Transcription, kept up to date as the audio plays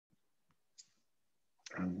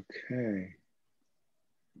Okay,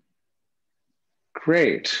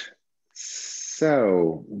 great.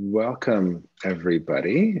 So, welcome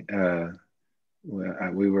everybody.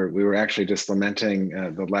 We were actually just lamenting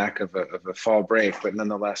the lack of a fall break, but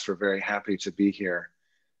nonetheless, we're very happy to be here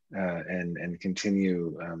and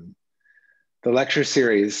continue the lecture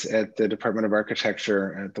series at the Department of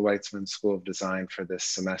Architecture at the Weizman School of Design for this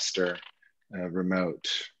semester, remote.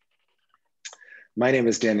 My name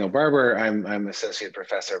is Daniel Barber. I'm Associate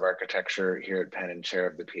Professor of Architecture here at Penn and Chair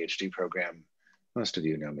of the PhD program. Most of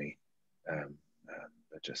you know me,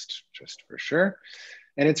 but just for sure.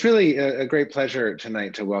 And it's really a great pleasure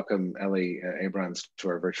tonight to welcome Ellie Abrons to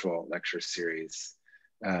our virtual lecture series.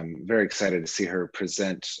 Very excited to see her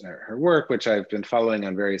present her work, which I've been following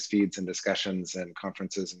on various feeds and discussions and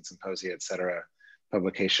conferences and symposia, et cetera,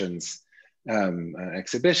 publications,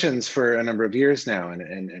 exhibitions for a number of years now,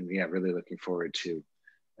 and yeah, really looking forward to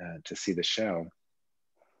see the show.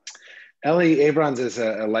 Ellie Abrons is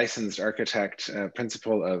a licensed architect,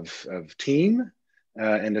 principal of TEAM,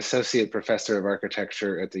 and associate professor of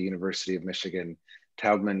architecture at the University of Michigan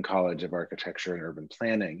Taubman College of Architecture and Urban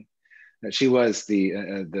Planning. She was the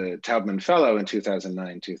Taubman Fellow in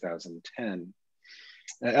 2009-2010.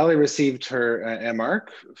 Ellie received her MArch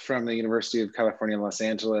from the University of California, Los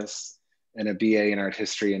Angeles, and a BA in Art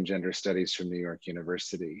History and Gender Studies from New York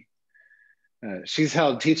University. She's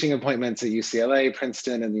held teaching appointments at UCLA,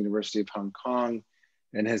 Princeton, and the University of Hong Kong,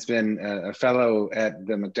 and has been a fellow at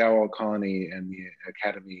the MacDowell Colony and the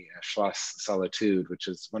Academy Schloss Solitude, which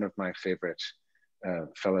is one of my favorite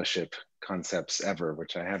fellowship concepts ever,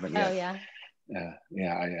 which I haven't yet. Oh, yeah.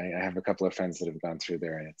 Yeah, I have a couple of friends that have gone through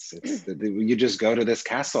there, and it's you just go to this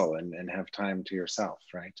castle and have time to yourself,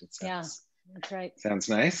 right? Yeah, that's right. Sounds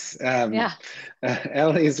nice. Yeah.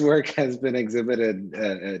 Ellie's work has been exhibited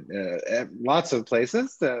at lots of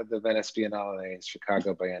places, the Venice Biennale,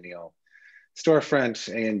 Chicago Biennial, Storefront,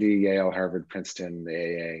 A&D, Yale, Harvard, Princeton, the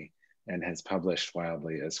AA, and has published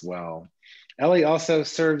widely as well. Ellie also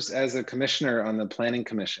serves as a commissioner on the Planning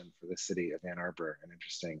Commission for the city of Ann Arbor, an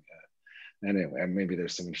interesting, anyway, maybe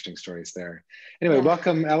there's some interesting stories there. Anyway, yeah.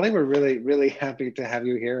 Welcome, Ellie. We're really, really happy to have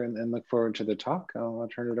you here and look forward to the talk. I'll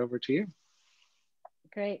turn it over to you.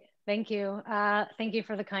 Great, thank you. Thank you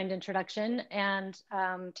for the kind introduction, and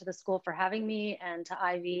to the school for having me, and to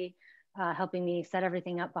Ivy helping me set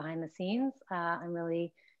everything up behind the scenes. I'm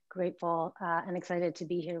really grateful and excited to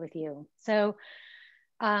be here with you. So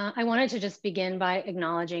I wanted to just begin by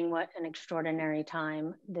acknowledging what an extraordinary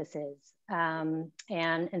time this is. And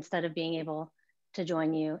instead of being able to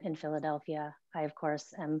join you in Philadelphia, I of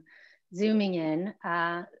course am Zooming in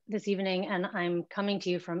this evening, and I'm coming to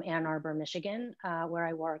you from Ann Arbor, Michigan, where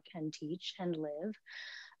I work and teach and live.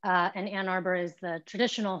 And Ann Arbor is the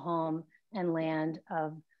traditional home and land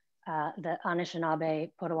of the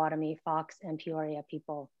Anishinaabe, Potawatomi, Fox, and Peoria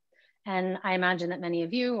people. And I imagine that many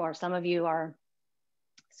of you, or some of you, are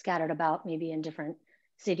scattered about maybe in different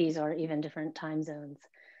cities or even different time zones.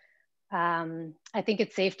 I think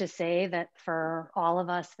it's safe to say that for all of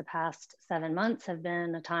us, the past 7 months have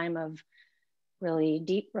been a time of really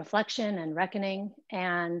deep reflection and reckoning.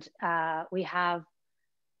 And we have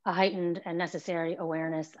a heightened and necessary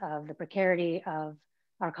awareness of the precarity of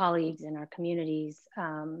our colleagues in our communities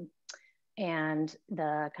and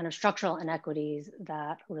the kind of structural inequities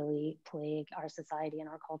that really plague our society and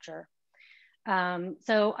our culture.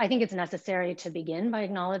 So I think it's necessary to begin by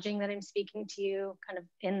acknowledging that I'm speaking to you kind of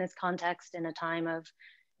in this context in a time of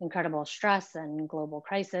incredible stress and global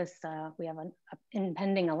crisis. We have an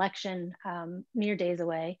impending election mere days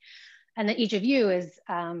away, and that each of you is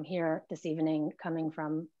here this evening coming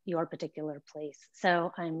from your particular place.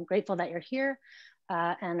 So I'm grateful that you're here,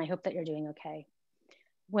 and I hope that you're doing okay.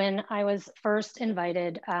 When I was first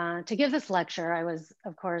invited to give this lecture, I was,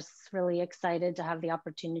 of course, really excited to have the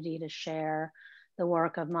opportunity to share the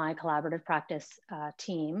work of my collaborative practice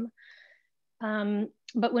team.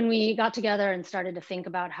 But when we got together and started to think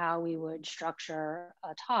about how we would structure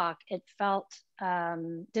a talk, it felt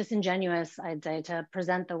disingenuous, I'd say, to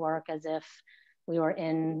present the work as if we were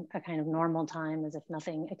in a kind of normal time, as if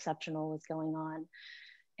nothing exceptional was going on.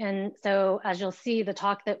 And so, as you'll see, the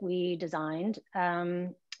talk that we designed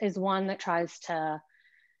is one that tries to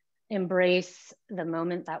embrace the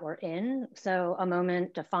moment that we're in. So a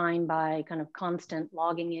moment defined by kind of constant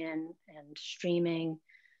logging in and streaming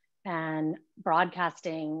and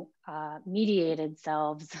broadcasting mediated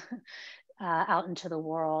selves out into the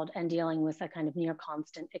world, and dealing with a kind of near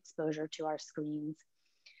constant exposure to our screens.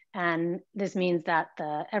 And this means that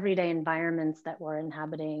the everyday environments that we're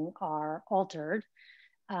inhabiting are altered.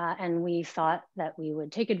 And we thought that we would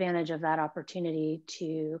take advantage of that opportunity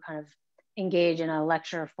to kind of engage in a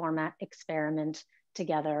lecture format experiment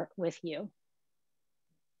together with you.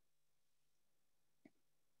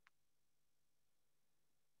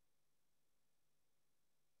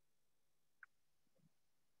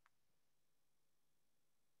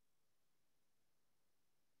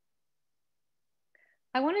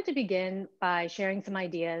 I wanted to begin by sharing some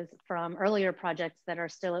ideas from earlier projects that are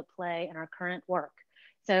still at play in our current work.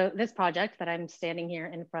 So this project that I'm standing here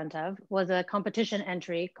in front of was a competition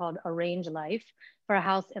entry called Arrange Life for a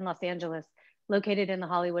house in Los Angeles, located in the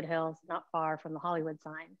Hollywood Hills, not far from the Hollywood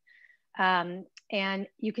sign. And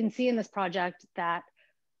you can see in this project that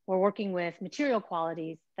we're working with material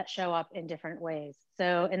qualities that show up in different ways.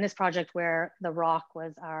 So in this project where the rock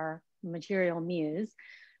was our material muse,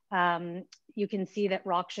 you can see that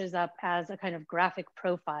rock shows up as a kind of graphic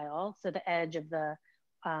profile, so the edge of the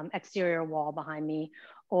exterior wall behind me,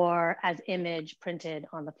 or as image printed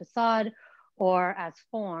on the facade, or as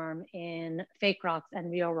form in fake rocks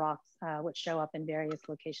and real rocks, which show up in various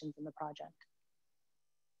locations in the project.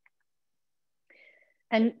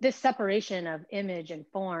 And this separation of image and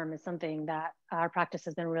form is something that our practice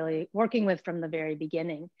has been really working with from the very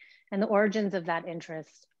beginning. And the origins of that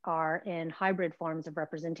interest are in hybrid forms of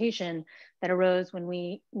representation that arose when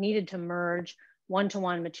we needed to merge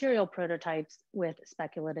one-to-one material prototypes with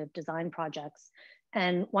speculative design projects.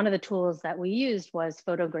 And one of the tools that we used was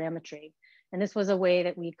photogrammetry. And this was a way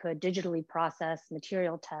that we could digitally process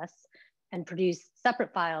material tests and produce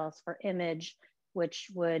separate files for image, which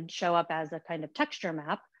would show up as a kind of texture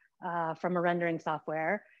map from a rendering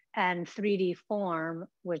software, and 3D form,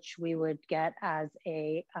 which we would get as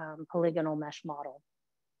a polygonal mesh model.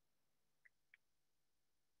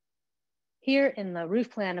 Here in the roof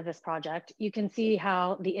plan of this project, you can see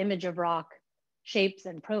how the image of rock, shapes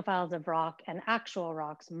and profiles of rock, and actual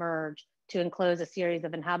rocks merge to enclose a series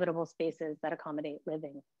of inhabitable spaces that accommodate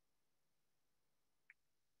living.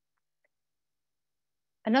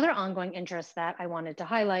 Another ongoing interest that I wanted to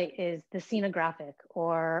highlight is the scenographic,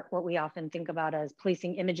 or what we often think about as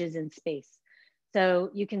placing images in space. So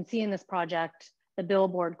you can see in this project the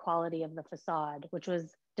billboard quality of the facade, which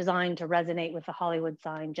was designed to resonate with the Hollywood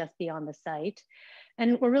sign just beyond the site.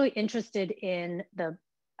 And we're really interested in the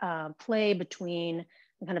play between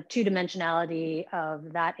the kind of two-dimensionality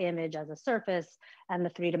of that image as a surface and the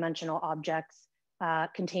three-dimensional objects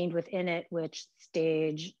contained within it, which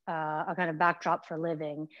stage a kind of backdrop for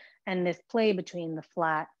living, and this play between the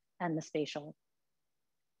flat and the spatial.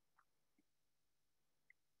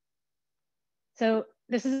 So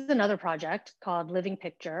this is another project called Living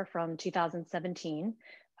Picture from 2017.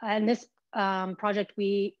 And this project,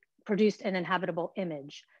 we produced an inhabitable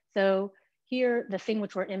image. So here, the thing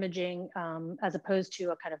which we're imaging, as opposed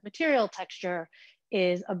to a kind of material texture,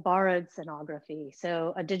 is a borrowed scenography.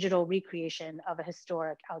 So a digital recreation of a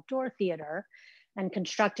historic outdoor theater and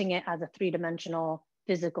constructing it as a three-dimensional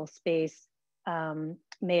physical space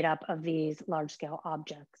made up of these large-scale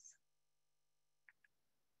objects.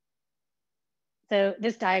 So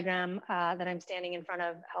this diagram that I'm standing in front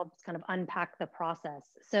of helps kind of unpack the process.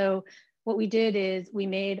 So what we did is we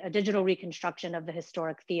made a digital reconstruction of the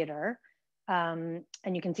historic theater. And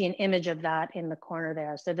you can see an image of that in the corner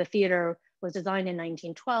there. So the theater was designed in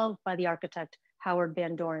 1912 by the architect Howard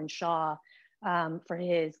Van Doren Shaw for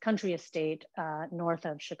his country estate north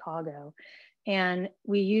of Chicago. And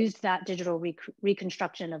we used that digital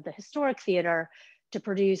reconstruction of the historic theater to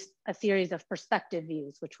produce a series of perspective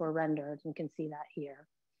views, which were rendered. You can see that here.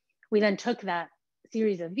 We then took that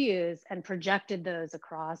series of views and projected those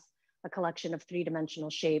across a collection of three-dimensional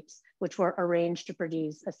shapes, which were arranged to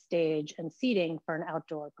produce a stage and seating for an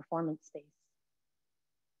outdoor performance space.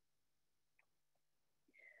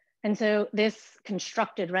 And so this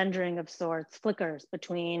constructed rendering of sorts flickers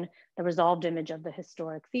between the resolved image of the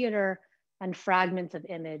historic theater and fragments of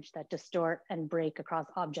image that distort and break across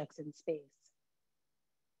objects in space.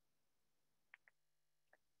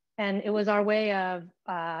 And it was our way of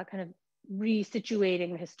kind of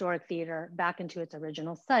resituating the historic theater back into its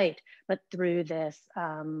original site, but through this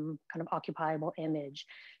kind of occupiable image.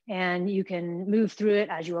 And you can move through it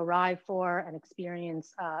as you arrive for and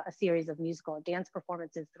experience a series of musical and dance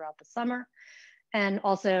performances throughout the summer, and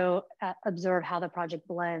also observe how the project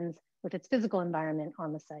blends with its physical environment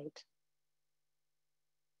on the site.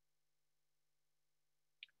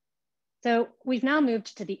 So we've now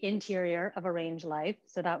moved to the interior of Arrange Life.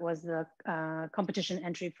 So that was the competition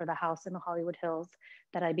entry for the house in the Hollywood Hills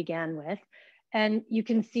that I began with. And you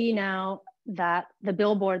can see now that the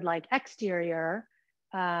billboard-like exterior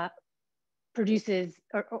produces,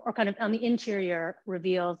 or kind of on the interior,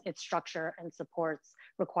 reveals its structure and supports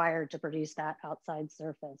required to produce that outside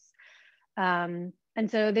surface. And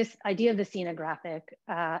so this idea of the scenographic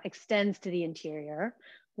extends to the interior,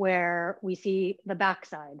 where we see the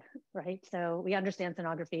backside, right? So we understand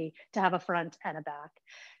scenography to have a front and a back.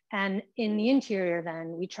 And in the interior,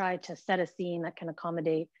 then, we try to set a scene that can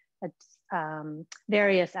accommodate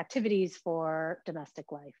various activities for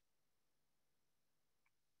domestic life.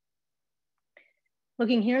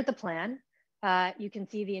 Looking here at the plan, you can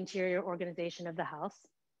see the interior organization of the house.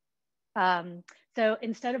 So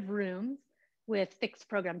instead of rooms with fixed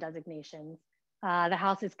program designations, the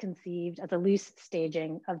house is conceived as a loose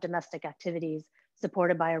staging of domestic activities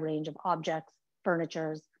supported by a range of objects,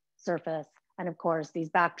 furnitures, surface, and of course, these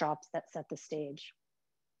backdrops that set the stage.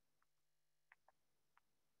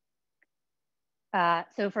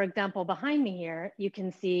 So for example, behind me here, you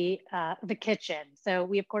can see the kitchen. So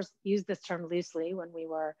we of course use this term loosely when we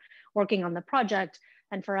were working on the project.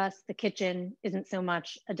 And for us, the kitchen isn't so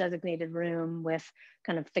much a designated room with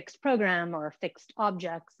kind of fixed program or fixed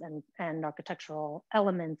objects and architectural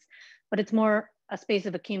elements, but it's more a space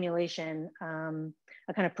of accumulation,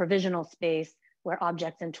 a kind of provisional space where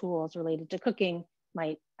objects and tools related to cooking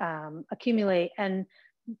might accumulate. And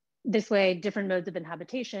this way, different modes of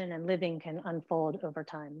inhabitation and living can unfold over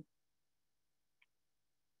time.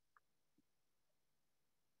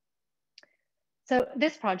 So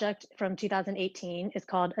this project from 2018 is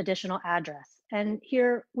called Additional Address. And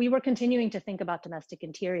here we were continuing to think about domestic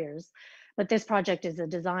interiors, but this project is a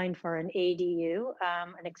design for an ADU,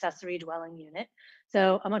 an accessory dwelling unit.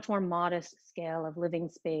 So a much more modest scale of living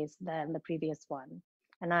space than the previous one.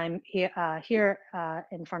 And I'm here,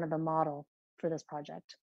 in front of the model for this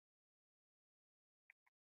project.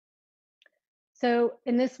 So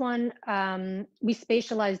in this one, we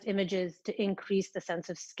spatialized images to increase the sense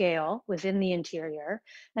of scale within the interior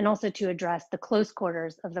and also to address the close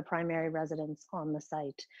quarters of the primary residence on the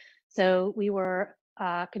site. So we were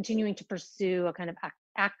continuing to pursue a kind of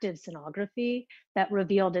active scenography that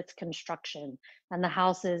revealed its construction. And the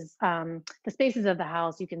houses, the spaces of the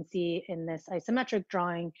house, you can see in this isometric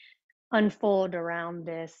drawing, unfold around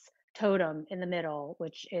this totem in the middle,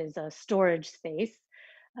 which is a storage space.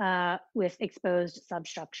 With exposed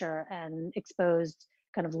substructure and exposed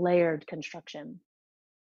kind of layered construction.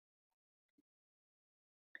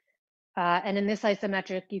 And in this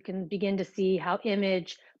isometric, you can begin to see how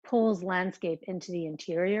image pulls landscape into the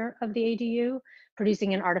interior of the ADU,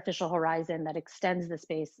 producing an artificial horizon that extends the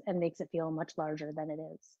space and makes it feel much larger than it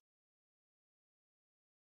is.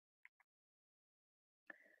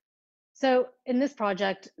 So in this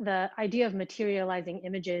project, the idea of materializing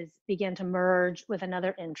images began to merge with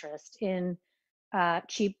another interest in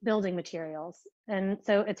cheap building materials. And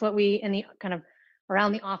so it's what we in the kind of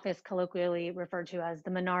around the office colloquially refer to as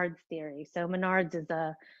the Menards theory. So Menards is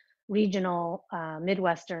a regional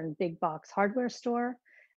Midwestern big box hardware store.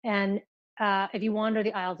 And if you wander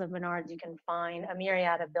the aisles of Menards, you can find a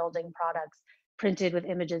myriad of building products printed with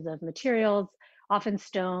images of materials, often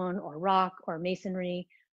stone or rock or masonry.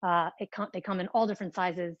 They come in all different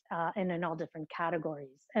sizes and in all different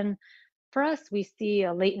categories. And for us, we see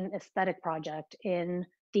a latent aesthetic project in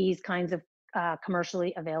these kinds of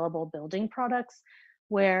commercially available building products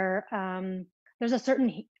where there's a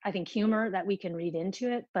certain, I think, humor that we can read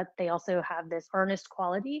into it, but they also have this earnest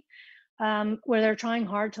quality where they're trying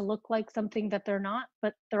hard to look like something that they're not,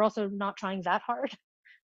 but they're also not trying that hard.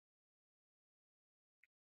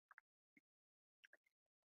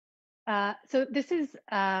 So this is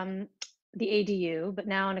the ADU, but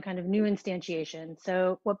now in a kind of new instantiation.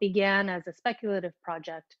 So what began as a speculative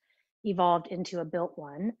project evolved into a built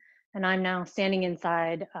one. And I'm now standing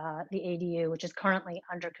inside the ADU, which is currently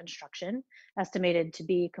under construction, estimated to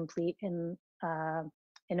be complete in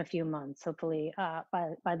a few months, hopefully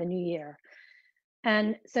by the new year.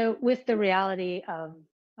 And so with the reality of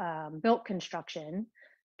built construction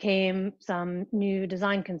came some new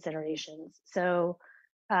design considerations. So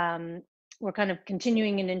we're kind of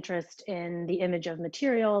continuing an interest in the image of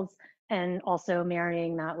materials and also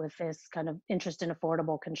marrying that with this kind of interest in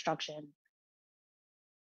affordable construction.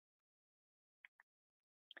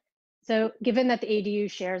 So given that the ADU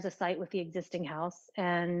shares a site with the existing house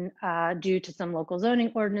and due to some local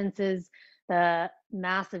zoning ordinances, the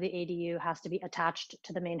mass of the ADU has to be attached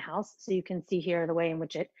to the main house. So you can see here the way in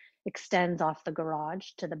which it extends off the garage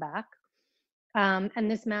to the back. And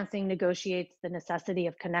this massing negotiates the necessity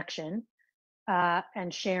of connection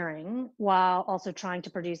and sharing while also trying to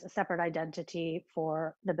produce a separate identity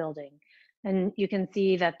for the building. And you can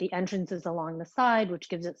see that the entrance is along the side, which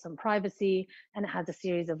gives it some privacy, and it has a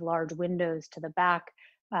series of large windows to the back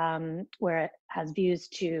where it has views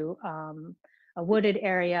to a wooded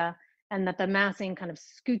area, and that the massing kind of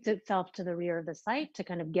scoots itself to the rear of the site to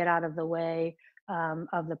kind of get out of the way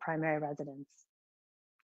of the primary residence.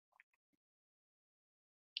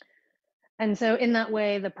 And so in that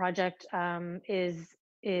way, the project is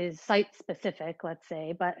site specific, let's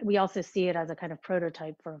say, but we also see it as a kind of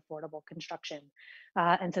prototype for affordable construction.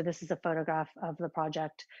 And so this is a photograph of the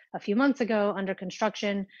project a few months ago under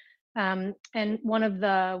construction. And one of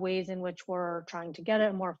the ways in which we're trying to get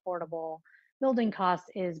a more affordable building costs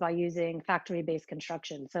is by using factory-based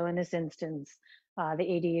construction. So in this instance, the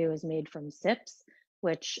ADU is made from SIPs,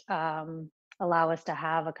 which allow us to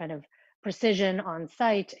have a kind of precision on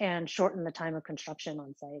site and shorten the time of construction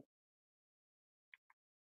on site.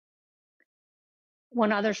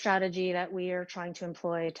 One other strategy that we are trying to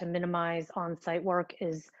employ to minimize on-site work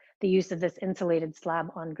is the use of this insulated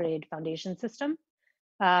slab on grade foundation system.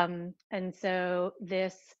 And so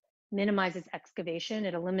this minimizes excavation.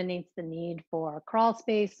 It eliminates the need for crawl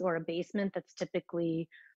space or a basement that's typically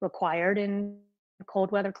required in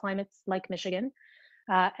cold weather climates like Michigan,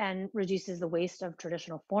 and reduces the waste of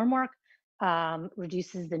traditional formwork,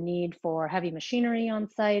 reduces the need for heavy machinery on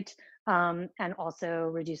site, and also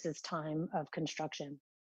reduces time of construction.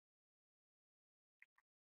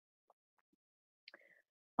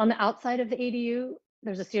 On the outside of the ADU,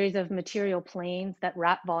 there's a series of material planes that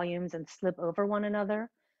wrap volumes and slip over one another.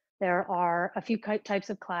 There are a few types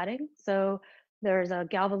of cladding. So there's a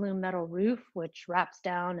galvalume metal roof, which wraps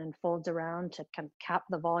down and folds around to kind of cap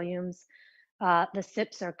the volumes. The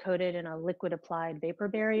SIPs are coated in a liquid applied vapor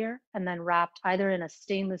barrier and then wrapped either in a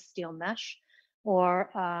stainless steel mesh or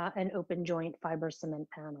an open joint fiber cement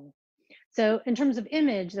panel. So in terms of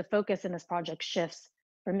image, the focus in this project shifts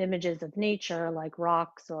from images of nature like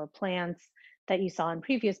rocks or plants that you saw in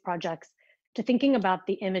previous projects to thinking about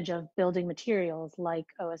the image of building materials like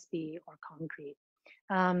OSB or concrete.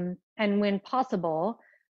 And when possible,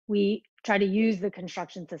 we try to use the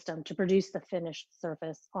construction system to produce the finished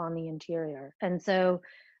surface on the interior. And so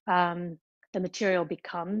the material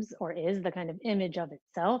becomes or is the kind of image of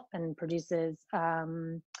itself and produces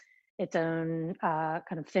its own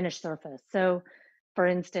kind of finished surface. So for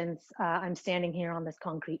instance, I'm standing here on this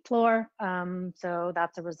concrete floor. So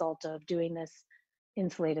that's a result of doing this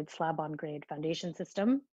insulated slab on grade foundation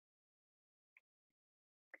system.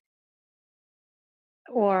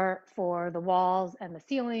 Or for the walls and the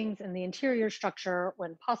ceilings and the interior structure,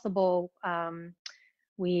 when possible,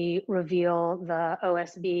 we reveal the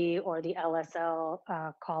OSB or the LSL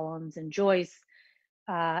columns and joists,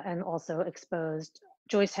 and also exposed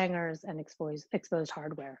joist hangers and exposed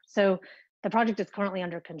hardware. So the project is currently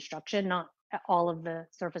under construction. Not all of the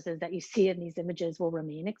surfaces that you see in these images will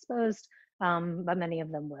remain exposed, but many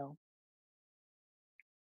of them will.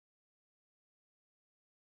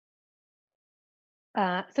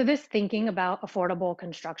 So this thinking about affordable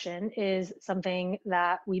construction is something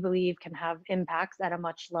that we believe can have impacts at a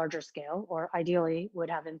much larger scale, or ideally would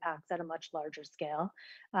have impacts at a much larger scale,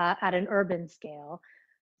 at an urban scale.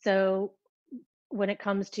 So when it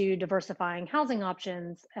comes to diversifying housing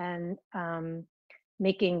options and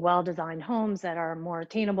making well-designed homes that are more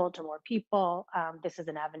attainable to more people, this is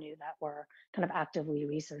an avenue that we're kind of actively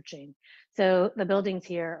researching. So the buildings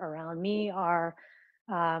here around me are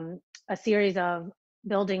a series of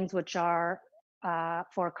buildings which are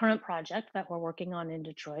for a current project that we're working on in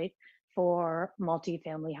Detroit for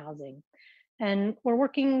multifamily housing. And we're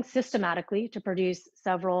working systematically to produce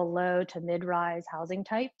several low to mid-rise housing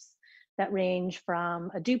types that range from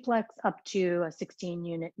a duplex up to a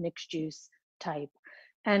 16-unit mixed use type.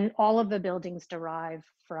 And all of the buildings derive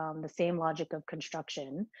from the same logic of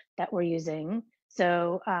construction that we're using.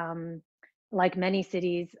 So like many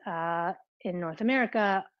cities in North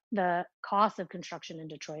America, the costs of construction in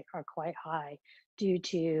Detroit are quite high due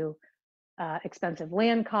to expensive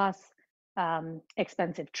land costs,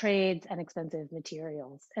 expensive trades, and expensive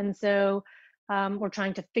materials. And so we're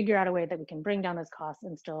trying to figure out a way that we can bring down those costs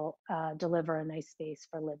and still deliver a nice space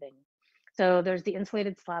for living. So there's the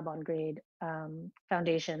insulated slab on grade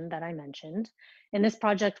foundation that I mentioned. In this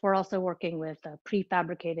project, we're also working with a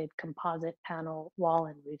prefabricated composite panel wall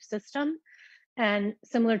and roof system. And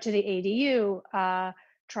similar to the ADU,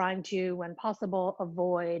 trying to, when possible,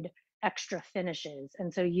 avoid extra finishes.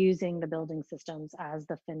 And so using the building systems as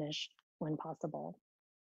the finish when possible.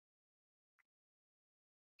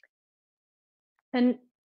 And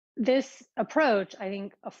this approach, I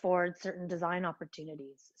think, affords certain design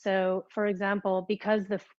opportunities. So for example, because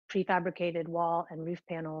the prefabricated wall and roof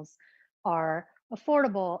panels are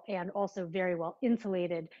affordable and also very well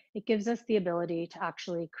insulated, it gives us the ability to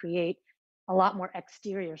actually create a lot more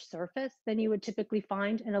exterior surface than you would typically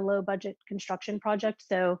find in a low budget construction project.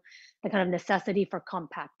 So the kind of necessity for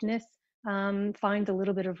compactness finds a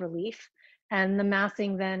little bit of relief. And the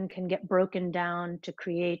massing then can get broken down to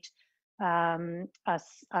create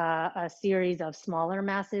a series of smaller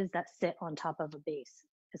masses that sit on top of a base,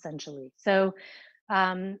 essentially. So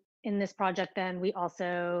in this project, then we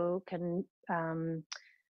also can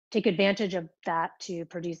take advantage of that to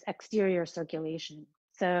produce exterior circulation.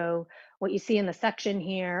 So what you see in the section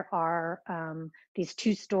here are these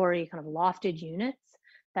two-story kind of lofted units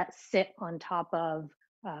that sit on top of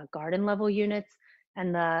garden level units,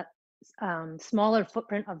 and the smaller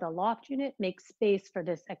footprint of the loft unit makes space for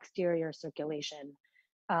this exterior circulation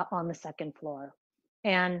on the second floor.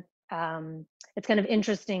 And it's kind of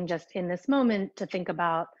interesting just in this moment to think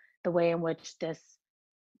about the way in which this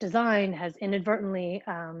design has inadvertently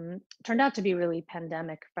turned out to be really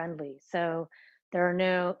pandemic friendly. So there's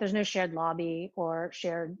no shared lobby or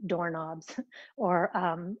shared doorknobs or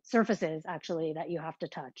surfaces actually that you have to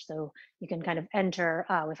touch. So you can kind of enter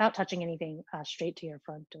without touching anything straight to your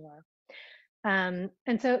front door. And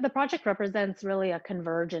so the project represents really a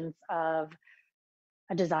convergence of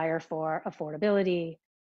a desire for affordability,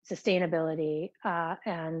 sustainability,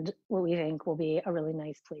 and what we think will be a really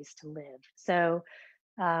nice place to live. So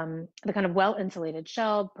the kind of well-insulated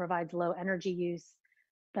shell provides low energy use.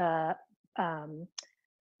 The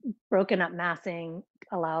broken up massing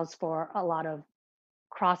allows for a lot of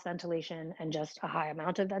cross ventilation and just a high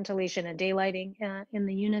amount of ventilation and daylighting in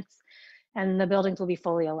the units. And the buildings will be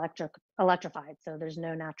fully electrified, so there's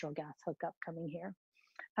no natural gas hookup coming here.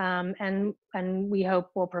 And we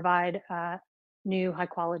hope will provide new high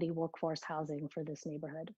quality workforce housing for this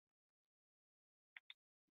neighborhood.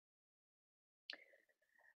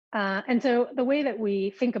 And so the way that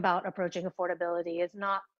we think about approaching affordability is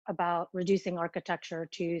not about reducing architecture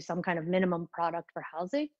to some kind of minimum product for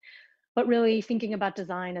housing, but really thinking about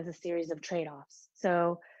design as a series of trade-offs.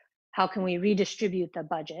 So how can we redistribute the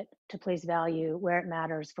budget to place value where it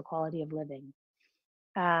matters for quality of living?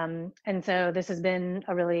 And so this has been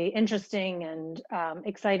a really interesting and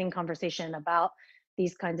exciting conversation about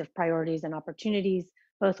these kinds of priorities and opportunities,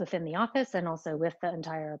 both within the office and also with the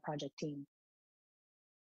entire project team.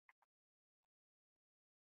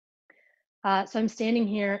 So I'm standing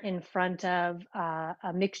here in front of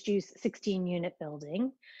a mixed-use 16-unit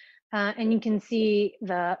building. And you can see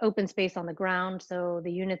the open space on the ground. So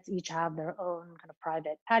the units each have their own kind of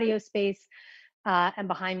private patio space. And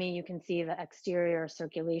behind me, you can see the exterior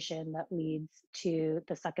circulation that leads to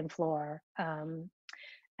the second floor.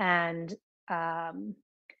 And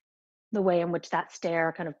the way in which that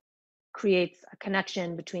stair kind of creates a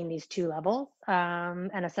connection between these two levels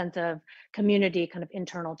and a sense of community kind of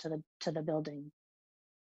internal to the building.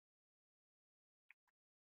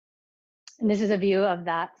 And this is a view of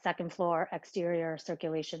that second floor exterior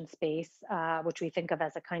circulation space, which we think of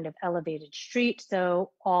as a kind of elevated street. So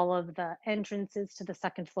all of the entrances to the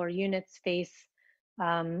second floor units face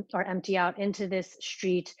or empty out into this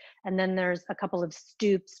street. And then there's a couple of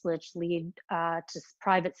stoops which lead to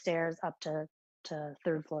private stairs up to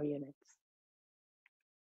third floor units.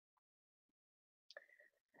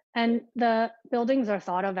 And the buildings are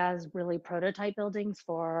thought of as really prototype buildings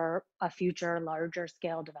for a future larger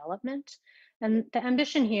scale development. And the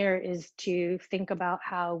ambition here is to think about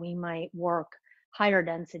how we might work higher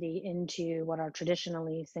density into what are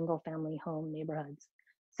traditionally single family home neighborhoods.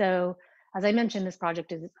 So as I mentioned, this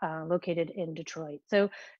project is located in Detroit. So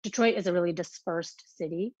Detroit is a really dispersed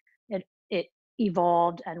city. It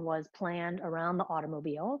evolved and was planned around the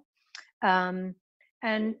automobile.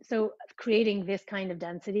 And so creating this kind of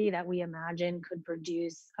density that we imagine could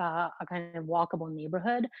produce a kind of walkable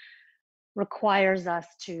neighborhood requires us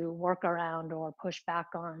to work around or push back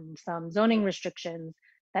on some zoning restrictions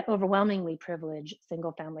that overwhelmingly privilege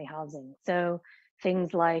single family housing. So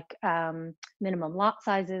things like minimum lot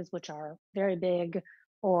sizes, which are very big,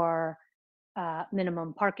 or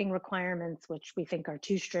minimum parking requirements, which we think are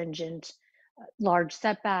too stringent, large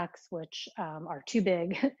setbacks, which are too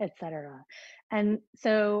big, et cetera. And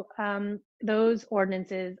so those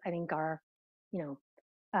ordinances, I think, are,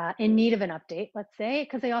 in need of an update, let's say,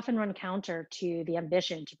 because they often run counter to the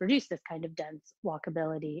ambition to produce this kind of dense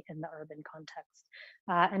walkability in the urban context.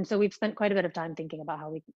 And so we've spent quite a bit of time thinking about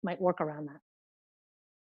how we might work around that.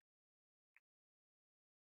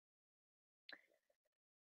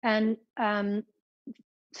 And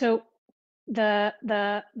so the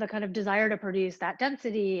kind of desire to produce that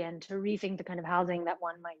density and to rethink the kind of housing that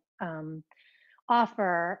one might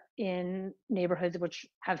offer in neighborhoods which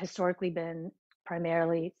have historically been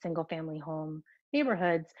primarily single family home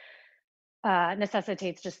neighborhoods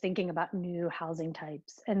necessitates just thinking about new housing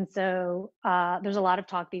types. And so there's a lot of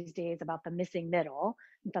talk these days about the missing middle.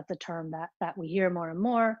 That's a term that we hear more and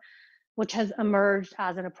more. which has emerged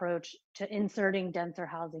as an approach to inserting denser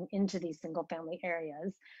housing into these single family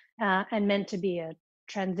areas, and meant to be a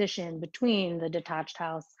transition between the detached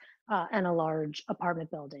house and a large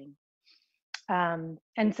apartment building.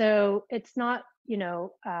 And so it's not,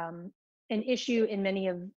 an issue in many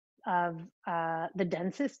of the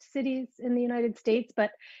densest cities in the United States.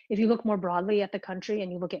 But if you look more broadly at the country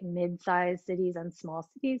and you look at mid-sized cities and small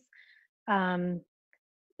cities, um,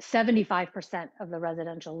 75% of the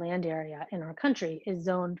residential land area in our country is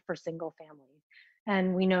zoned for single family.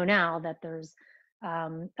 And we know now that there's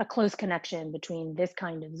a close connection between this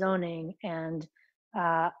kind of zoning and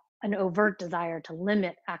uh, an overt desire to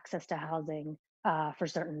limit access to housing for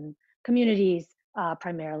certain communities,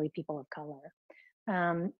 primarily people of color.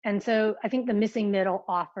 And so I think the missing middle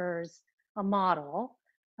offers a model.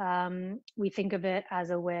 We think of it as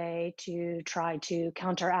a way to try to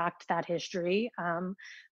counteract that history.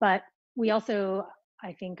 But we also,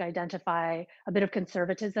 I think, identify a bit of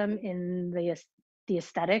conservatism in the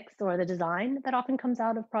aesthetics or the design that often comes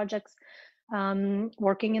out of projects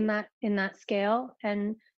working in that scale.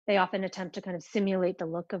 And they often attempt to kind of simulate the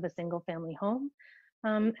look of a single family home.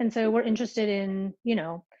 And so we're interested in,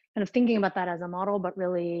 kind of thinking about that as a model, but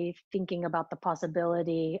really thinking about the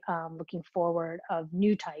possibility, looking forward, of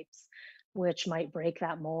new types, which might break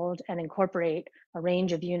that mold and incorporate a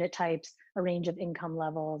range of unit types, a range of income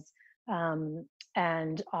levels,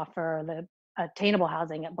 and offer the attainable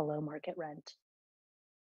housing at below market rent.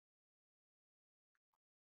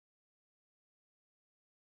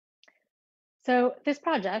 So this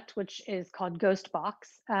project, which is called Ghost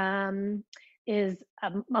Box, is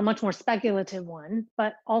a much more speculative one,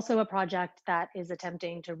 but also a project that is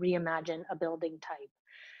attempting to reimagine a building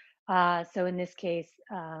type. So in this case,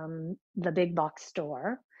 the big box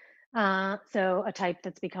store. So a type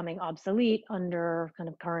that's becoming obsolete under kind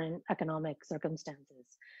of current economic circumstances.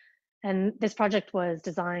 And this project was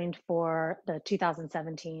designed for the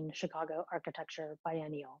 2017 Chicago Architecture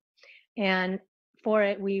Biennial. And for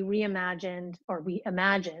it, we imagined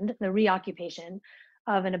the reoccupation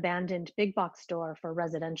of an abandoned big box store for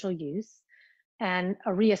residential use and a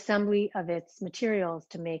reassembly of its materials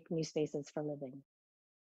to make new spaces for living.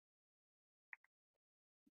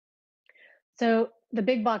 So the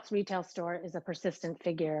big box retail store is a persistent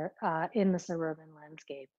figure in the suburban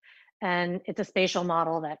landscape. And it's a spatial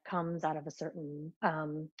model that comes out of a certain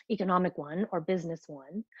economic one or business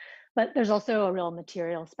one. But there's also a real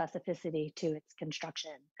material specificity to its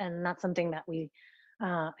construction. And that's something that we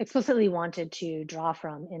explicitly wanted to draw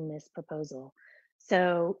from in this proposal.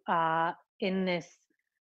 So in this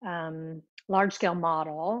large scale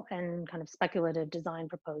model and kind of speculative design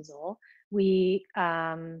proposal, we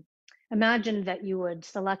imagined that you would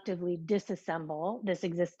selectively disassemble this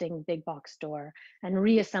existing big box store and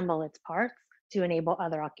reassemble its parts to enable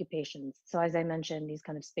other occupations. So as I mentioned, these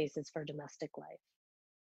kind of spaces for domestic life.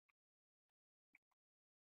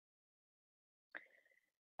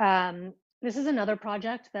 This is another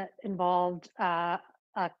project that involved us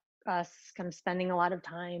kind of spending a lot of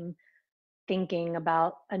time thinking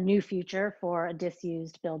about a new future for a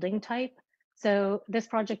disused building type. So this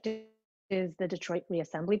project is the Detroit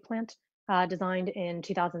Reassembly Plant, designed in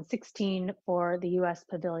 2016 for the US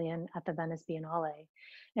Pavilion at the Venice Biennale.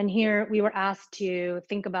 And here we were asked to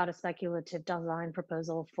think about a speculative design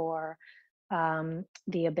proposal for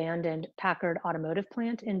the abandoned Packard automotive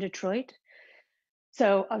plant in Detroit.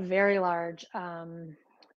 So a very large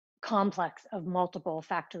complex of multiple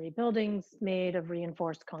factory buildings made of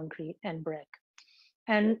reinforced concrete and brick.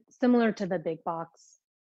 And similar to the big box,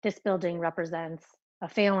 this building represents a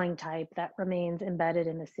failing type that remains embedded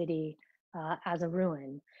in the city as a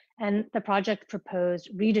ruin. And the project proposed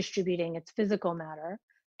redistributing its physical matter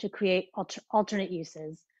to create alternate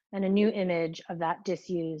uses and a new image of that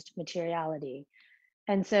disused materiality.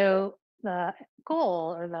 And so the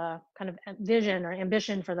goal, or the kind of vision or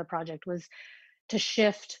ambition for the project, was to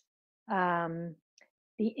shift the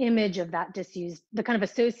image of that disused, the kind of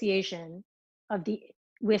association of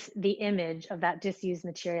with the image of that disused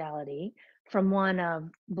materiality, from one of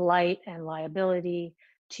blight and liability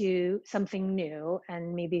to something new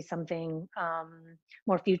and maybe something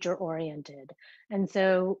more future oriented. And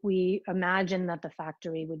so we imagine that the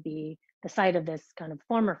factory would be, the site of this kind of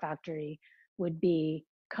former factory would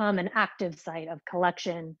become an active site of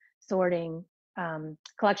collection, collection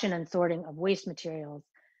and sorting of waste materials,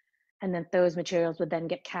 and that those materials would then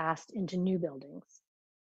get cast into new buildings.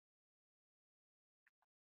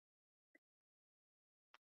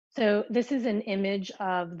 So this is an image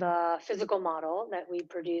of the physical model that we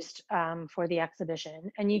produced for the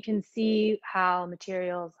exhibition. And you can see how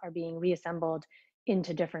materials are being reassembled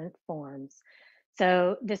into different forms.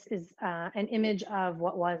 So this is an image of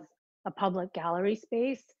what was a public gallery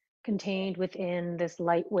space contained within this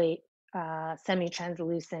lightweight,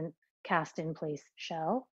 semi-translucent cast-in-place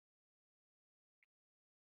shell.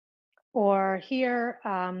 Or here,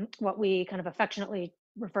 what we kind of affectionately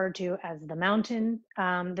refer to as the mountain,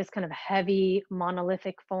 this kind of heavy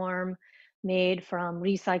monolithic form made from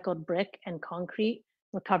recycled brick and concrete,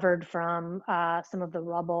 recovered from some of the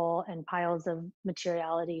rubble and piles of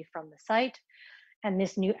materiality from the site. And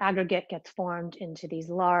this new aggregate gets formed into these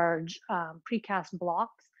large precast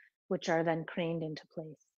blocks, which are then craned into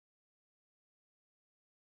place.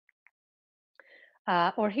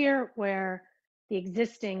 Or here, where the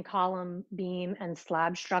existing column, beam, and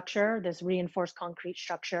slab structure, this reinforced concrete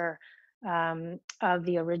structure of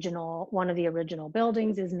the original, one of the original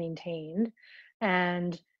buildings is maintained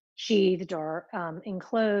and sheathed or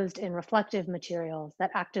enclosed in reflective materials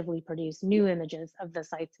that actively produce new images of the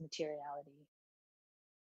site's materiality.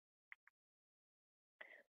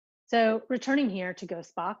 So returning here to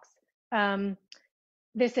Ghostbox,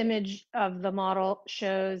 this image of the model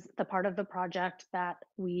shows the part of the project that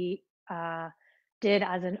we did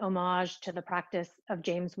as an homage to the practice of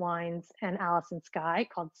James Wines and Alison Skye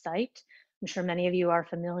called Sight. I'm sure many of you are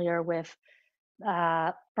familiar with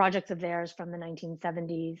projects of theirs from the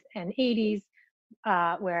 1970s and 80s,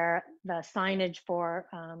 where the signage for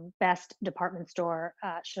best department store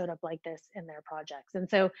showed up like this in their projects. And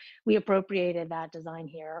so we appropriated that design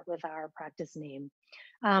here with our practice name,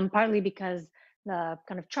 partly because the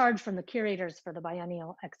kind of charge from the curators for the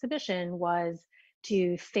biennial exhibition was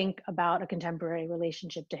to think about a contemporary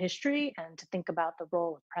relationship to history and to think about the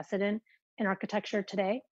role of precedent in architecture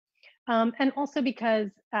today. And also because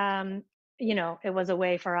you know, it was a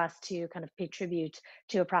way for us to kind of pay tribute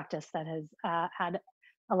to a practice that has had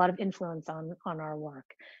a lot of influence on our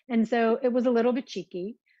work. And so it was a little bit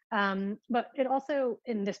cheeky, but it also,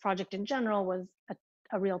 in this project in general, was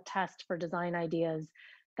a real test for design ideas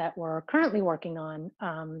that we're currently working on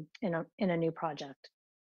in a new project.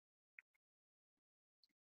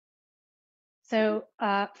 So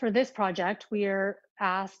for this project, we are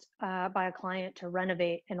asked by a client to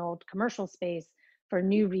renovate an old commercial space for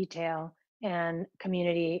new retail and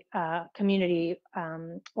community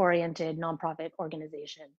oriented nonprofit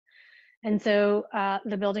organization. And so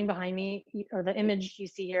the building behind me, or the image you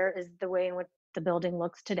see here, is the way in which the building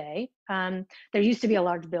looks today. There used to be a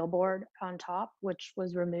large billboard on top, which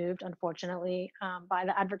was removed, unfortunately, by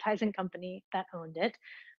the advertising company that owned it.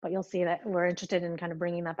 But you'll see that we're interested in kind of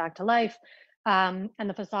bringing that back to life. And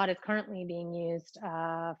the facade is currently being used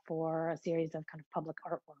for a series of kind of public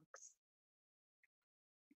artworks.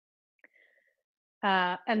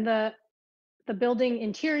 And the building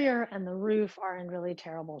interior and the roof are in really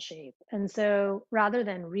terrible shape. And so rather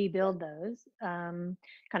than rebuild those kind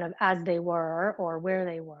of as they were or where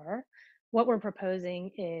they were, what we're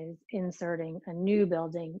proposing is inserting a new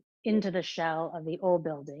building into the shell of the old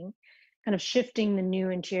building, kind of shifting the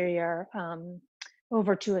new interior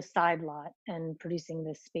over to a side lot and producing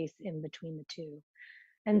this space in between the two.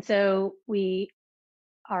 And so we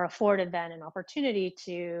are afforded then an opportunity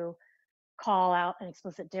to call out an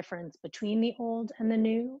explicit difference between the old and the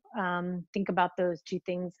new. Think about those two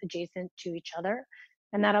things adjacent to each other.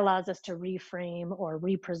 And that allows us to reframe or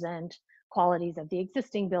represent qualities of the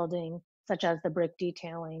existing building, such as the brick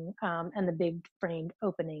detailing and the big framed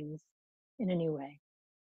openings in a new way.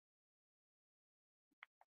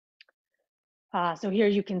 So here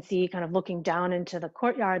you can see kind of looking down into the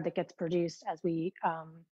courtyard that gets produced as we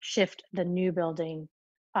shift the new building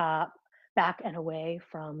back and away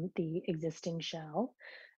from the existing shell.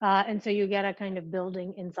 And so you get a kind of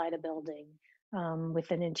building inside a building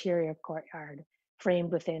with an interior courtyard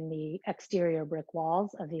framed within the exterior brick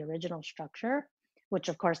walls of the original structure, which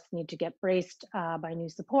of course need to get braced by new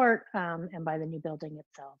support and by the new building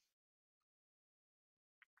itself.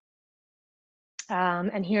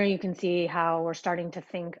 And here you can see how we're starting to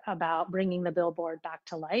think about bringing the billboard back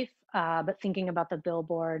to life, but thinking about the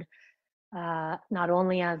billboard not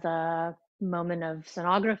only as a moment of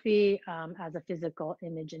sonography, as a physical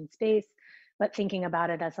image in space, but thinking about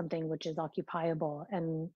it as something which is occupiable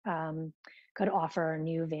and could offer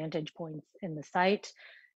new vantage points in the site.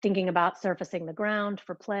 Thinking about surfacing the ground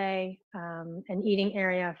for play, an eating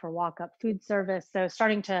area for walk-up food service. So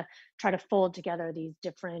starting to try to fold together these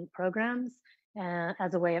different programs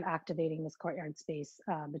as a way of activating this courtyard space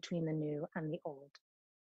between the new and the old.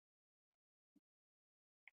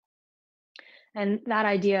 And that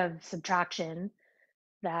idea of subtraction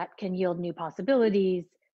that can yield new possibilities,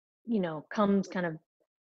 you know, comes kind of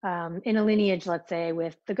in a lineage, let's say,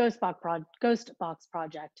 with the Ghost Box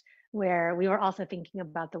project, where we were also thinking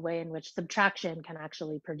about the way in which subtraction can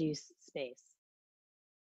actually produce space.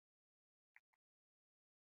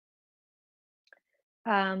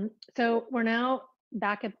 So we're now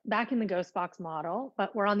back in the ghost box model,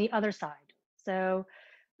 but we're on the other side. So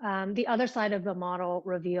the other side of the model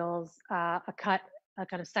reveals a kind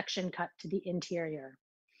of section cut to the interior.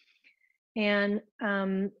 And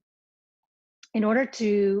in order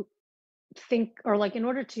to in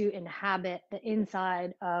order to inhabit the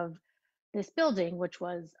inside of this building, which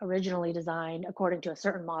was originally designed according to a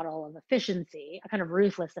certain model of efficiency, a kind of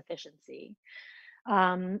ruthless efficiency,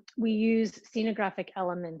 we use scenographic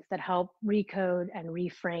elements that help recode and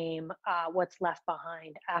reframe what's left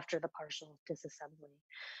behind after the partial disassembly.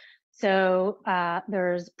 So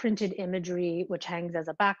there's printed imagery, which hangs as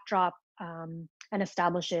a backdrop and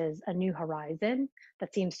establishes a new horizon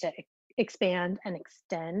that seems to expand and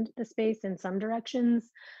extend the space in some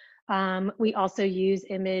directions. We also use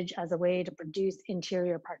image as a way to produce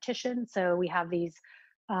interior partition. So we have these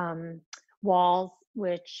walls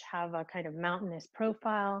which have a kind of mountainous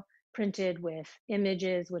profile printed with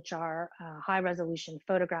images, which are high resolution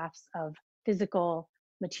photographs of physical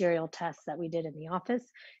material tests that we did in the office.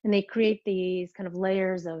 And they create these kind of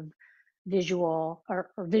layers of visual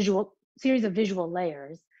or visual series of visual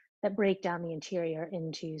layers that break down the interior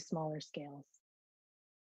into smaller scales.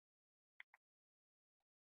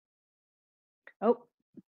 Oh,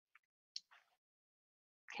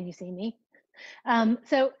 can you see me?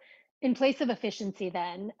 So in place of efficiency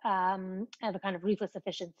then, of a kind of ruthless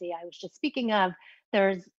efficiency I was just speaking of,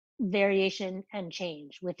 there's variation and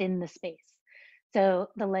change within the space. So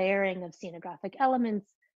the layering of scenographic elements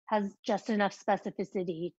has just enough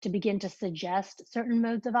specificity to begin to suggest certain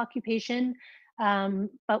modes of occupation,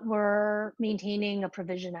 but we're maintaining a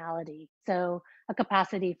provisionality, so a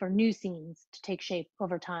capacity for new scenes to take shape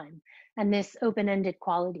over time. And this open-ended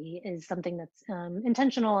quality is something that's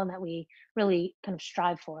intentional and that we really kind of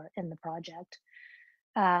strive for in the project.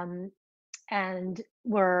 And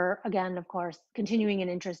we're, again, of course, continuing an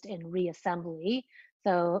interest in reassembly,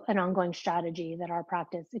 so an ongoing strategy that our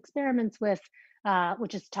practice experiments with,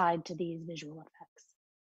 which is tied to these visual effects.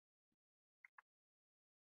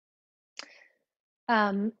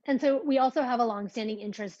 And so we also have a longstanding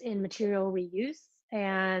interest in material reuse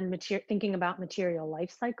and thinking about material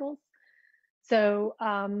life cycles. So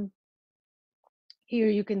here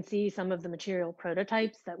you can see some of the material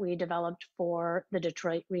prototypes that we developed for the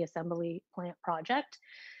Detroit Reassembly Plant project.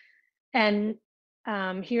 And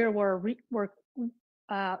here we're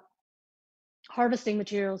harvesting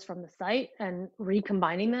materials from the site and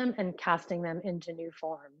recombining them and casting them into new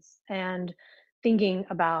forms, and thinking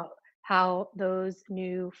about how those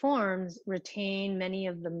new forms retain many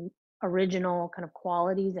of the original kind of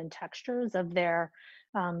qualities and textures of their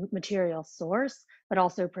material source, but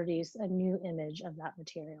also produce a new image of that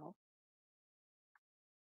material.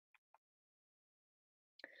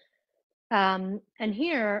 And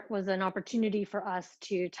here was an opportunity for us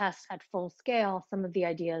to test at full scale some of the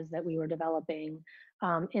ideas that we were developing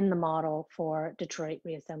in the model for Detroit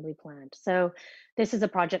Reassembly Plant. So this is a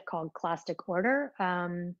project called Clastic Order,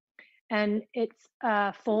 and it's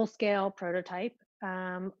a full-scale prototype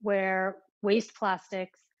where waste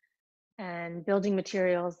plastics and building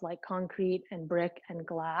materials like concrete and brick and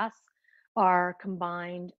glass are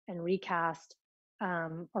combined and recast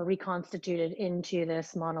or reconstituted into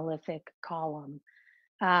this monolithic column.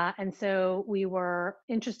 And so we were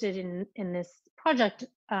interested in this project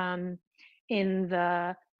in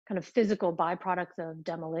the kind of physical byproducts of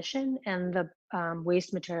demolition and the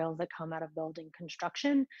waste materials that come out of building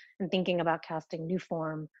construction, and thinking about casting new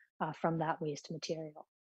form from that waste material.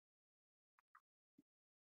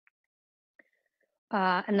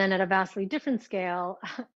 And then at a vastly different scale,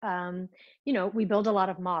 we build a lot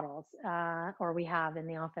of models, or we have in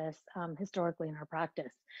the office historically in our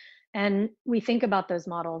practice. And we think about those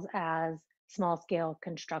models as small scale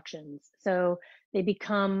constructions. So they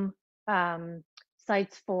become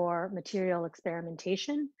sites for material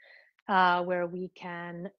experimentation, where we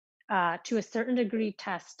can, to a certain degree,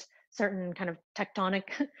 test certain kind of tectonic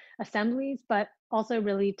assemblies, but also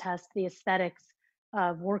really test the aesthetics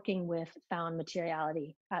of working with found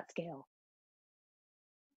materiality at scale.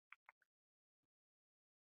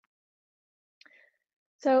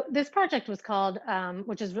 So this project was called,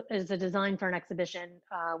 which is a design for an exhibition.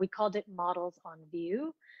 We called it Models on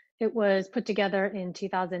View. It was put together in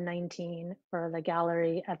 2019 for the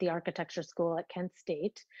gallery at the Architecture School at Kent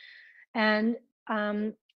State. And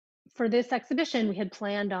for this exhibition, we had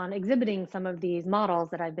planned on exhibiting some of these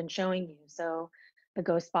models that I've been showing you. So the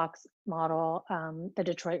Ghost Box model, the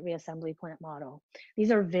Detroit Reassembly Plant model.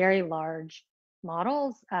 These are very large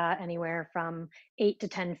models, anywhere from 8 to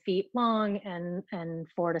 10 feet long and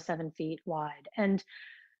 4 to 7 feet wide. And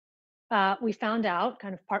we found out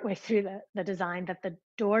kind of partway through the design that the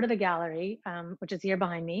door to the gallery, which is here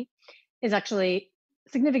behind me, is actually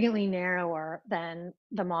significantly narrower than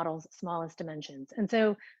the model's smallest dimensions. And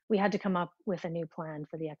so we had to come up with a new plan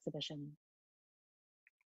for the exhibition.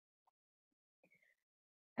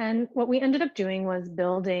 And what we ended up doing was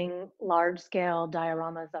building large-scale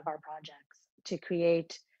dioramas of our projects to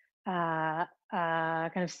create kind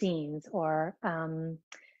of scenes or kind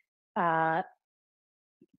of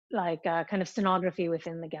scenography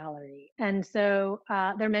within the gallery. And so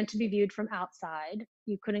they're meant to be viewed from outside.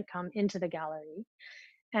 You couldn't come into the gallery.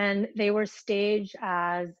 And they were staged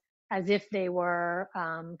as if they were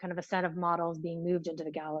kind of a set of models being moved into the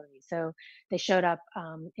gallery. So they showed up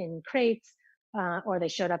in crates, or they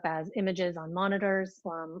showed up as images on monitors,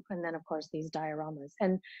 and then of course these dioramas.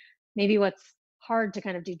 And maybe what's hard to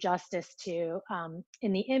kind of do justice to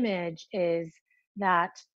in the image is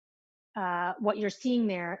that what you're seeing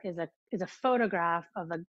there is a photograph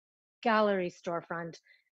of a gallery storefront,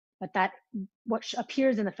 but that what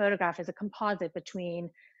appears in the photograph is a composite between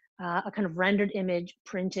a kind of rendered image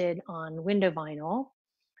printed on window vinyl,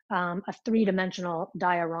 a three-dimensional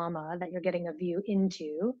diorama that you're getting a view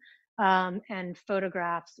into, and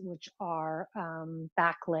photographs which are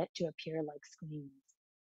backlit to appear like screens.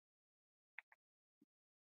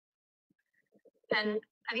 And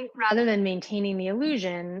I think rather than maintaining the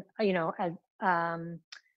illusion, as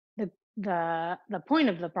the point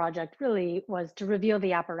of the project really was to reveal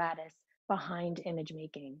the apparatus behind image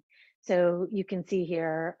making. So you can see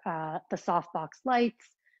here the softbox lights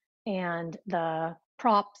and the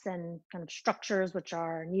props and kind of structures which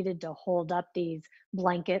are needed to hold up these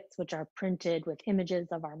blankets, which are printed with images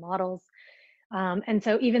of our models. And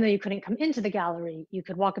so even though you couldn't come into the gallery, you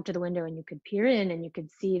could walk up to the window and you could peer in and you could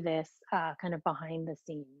see this kind of behind the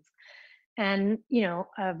scenes. And,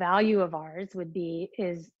 a value of ours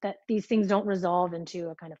is that these things don't resolve into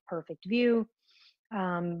a kind of perfect view,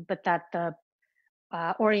 but that the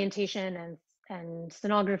orientation and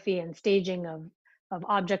scenography and staging of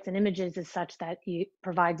objects and images is such that it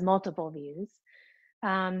provides multiple views.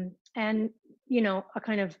 And, a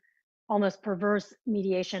kind of almost perverse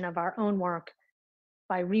mediation of our own work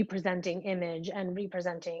by representing image and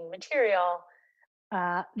representing material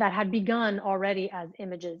that had begun already as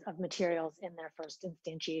images of materials in their first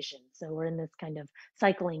instantiation. So we're in this kind of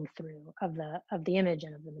cycling through of the image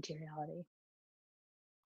and of the materiality.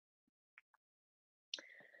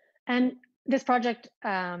 And this project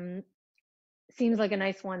seems like a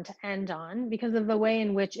nice one to end on because of the way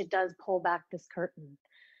in which it does pull back this curtain,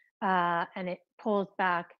 and it pulls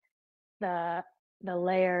back the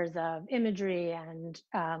layers of imagery and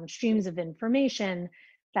streams of information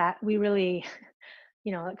that we really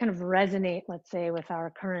kind of resonate, let's say, with our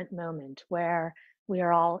current moment where we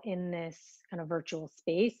are all in this kind of virtual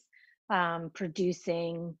space,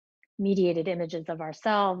 producing mediated images of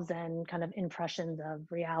ourselves and kind of impressions of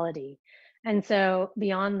reality. And so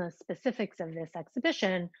beyond the specifics of this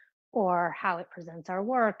exhibition or how it presents our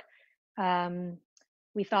work,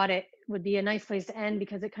 we thought it would be a nice place to end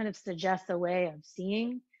because it kind of suggests a way of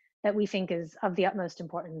seeing that we think is of the utmost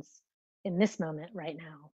importance in this moment right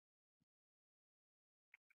now.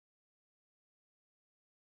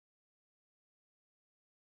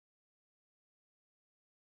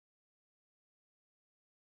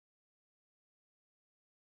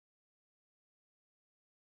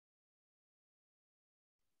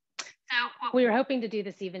 So what we were hoping to do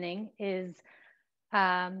this evening is,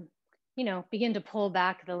 begin to pull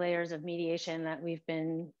back the layers of mediation that we've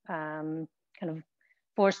been kind of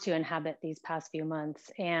forced to inhabit these past few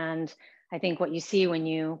months. And I think what you see when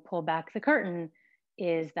you pull back the curtain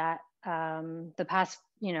is that the past,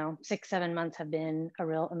 6-7 months have been a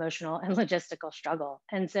real emotional and logistical struggle.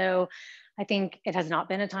 And so I think it has not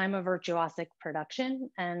been a time of virtuosic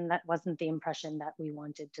production, and that wasn't the impression that we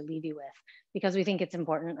wanted to leave you with, because we think it's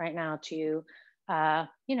important right now to,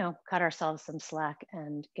 cut ourselves some slack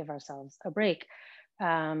and give ourselves a break.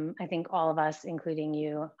 I think all of us, including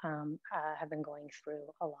you, have been going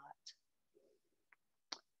through a lot.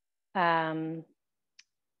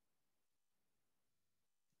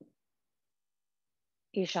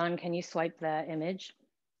 Ishan, can you swipe the image?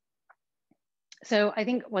 So I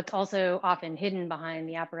think what's also often hidden behind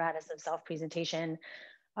the apparatus of self-presentation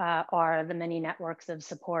are the many networks of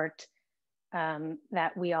support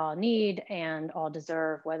that we all need and all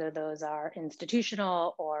deserve, whether those are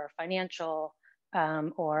institutional or financial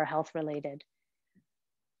or health related.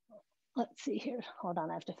 Let's see here, hold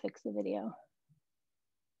on, I have to fix the video.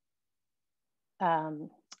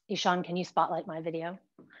 Ishan, can you spotlight my video?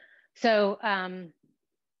 So,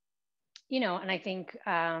 you know, and I think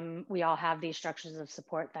we all have these structures of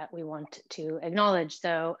support that we want to acknowledge.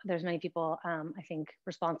 So there's many people, I think,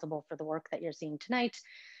 responsible for the work that you're seeing tonight.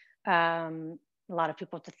 A lot of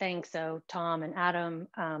people to thank. So Tom and Adam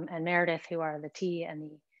and Meredith, who are the T and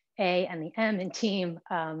the A and the M in team.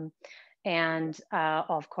 And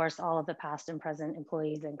of course, all of the past and present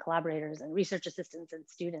employees and collaborators and research assistants and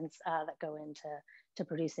students that go into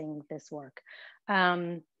producing this work.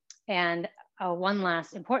 And one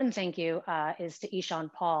last important thank you is to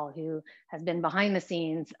Ishan Paul, who has been behind the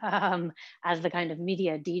scenes as the kind of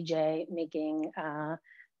media DJ, making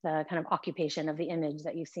the kind of occupation of the image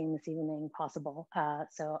that you've seen this evening possible.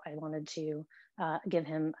 So I wanted to give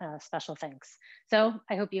him special thanks. So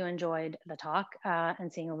I hope you enjoyed the talk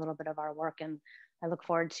and seeing a little bit of our work, and I look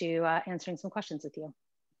forward to answering some questions with you.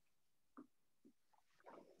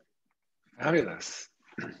 Fabulous.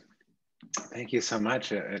 Thank you so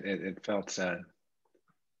much. It felt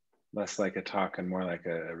less like a talk and more like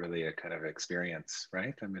really a kind of experience,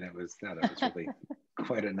 right? I mean, it was really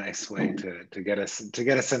quite a nice way to get a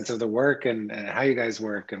sense of the work and how you guys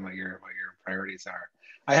work and what your priorities are.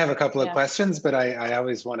 I have a couple of questions, but I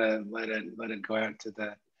always want to let it go out to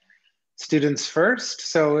the students first.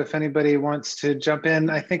 So if anybody wants to jump in,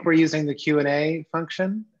 I think we're using the Q&A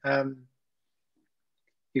function.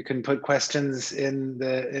 You can put questions in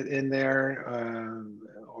there,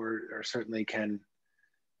 or certainly can.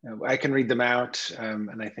 I can read them out,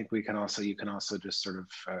 and I think you can also just sort of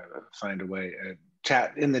find a way,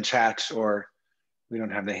 chat in the chat, or we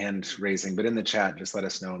don't have the hand raising, but in the chat, just let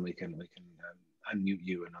us know and we can unmute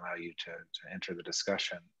you and allow you to enter the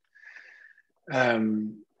discussion.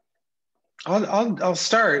 I'll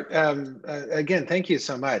start. Again, thank you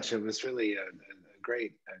so much. It was really a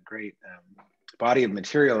great body of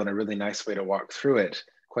material and a really nice way to walk through it,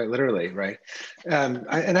 quite literally, right?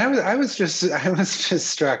 I was just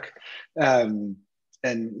struck, and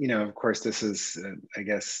you know, of course, this is I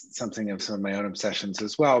guess something of some of my own obsessions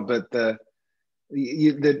as well. But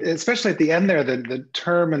especially at the end there, the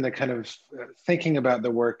term and the kind of thinking about the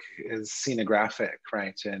work is scenographic,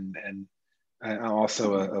 right? And I'm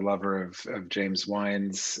also a lover of James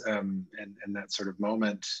Wine's and that sort of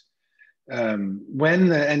moment. When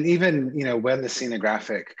the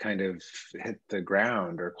scenographic kind of hit the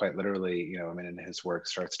ground, or quite literally, you know, I mean, and his work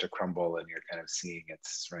starts to crumble and you're kind of seeing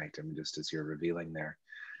it's right. I mean, just as you're revealing there.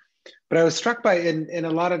 But I was struck by in a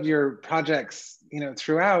lot of your projects, you know,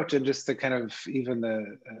 throughout, and just the kind of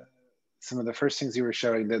even some of the first things you were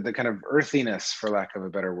showing, the kind of earthiness, for lack of a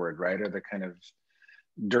better word, right, or the kind of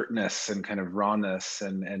dirtness and kind of rawness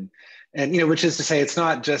and you know, which is to say, it's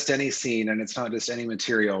not just any scene and it's not just any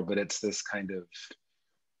material, but it's this kind of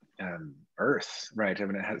earth, right? I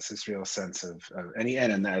mean, it has this real sense of any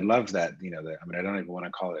end, and I love that, you know, I mean, I don't even want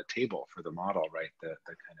to call it a table for the model, right? The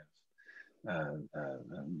kind of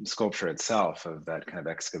sculpture itself of that kind of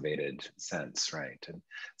excavated sense, right? And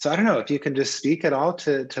so I don't know if you can just speak at all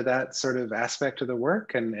to that sort of aspect of the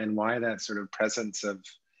work and why that sort of presence of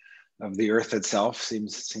the earth itself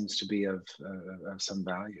seems to be of some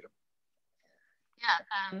value. Yeah,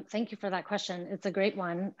 thank you for that question. It's a great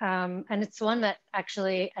one. And it's one that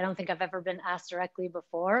actually, I don't think I've ever been asked directly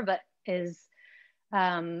before, but is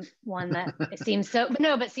one that seems so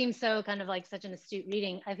kind of like such an astute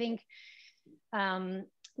reading. I think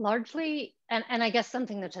largely, and I guess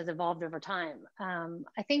something that has evolved over time.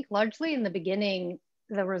 I think largely in the beginning,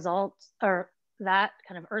 the result, or that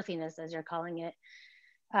kind of earthiness, as you're calling it,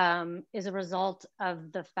 is a result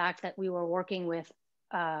of the fact that we were working with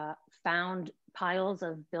found piles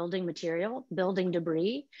of building material, building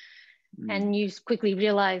debris. And you quickly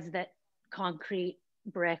realize that concrete,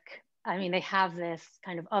 brick, I mean, they have this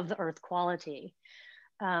kind of the earth quality.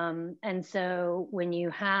 And so when you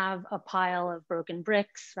have a pile of broken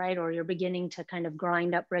bricks, right, or you're beginning to kind of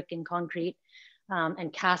grind up brick and concrete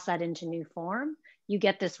and cast that into new form, you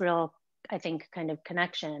get this real, I think, kind of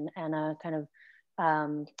connection and a kind of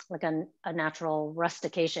like a natural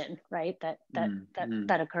rustication, right? That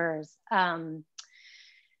occurs. And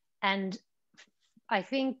I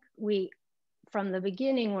think we, from the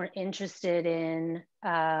beginning, were interested in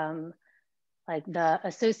like the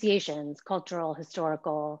associations, cultural,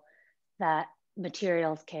 historical, that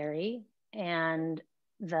materials carry, and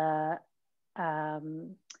the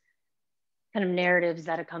kind of narratives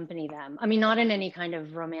that accompany them. I mean, not in any kind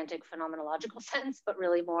of romantic phenomenological sense, but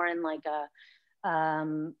really more in like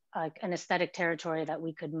an aesthetic territory that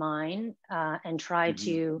we could mine and try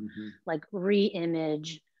to like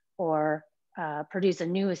re-image or produce a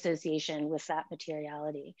new association with that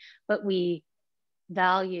materiality. But we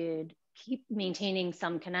valued keep maintaining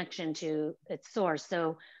some connection to its source.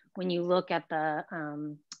 So when you look at the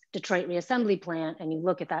Detroit reassembly plant and you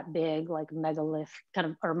look at that big like megalith kind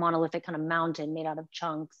of, or monolithic kind of mountain made out of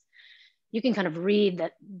chunks, you can kind of read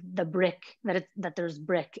that the brick, that there's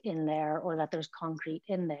brick in there, or that there's concrete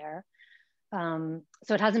in there. So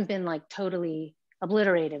it hasn't been like totally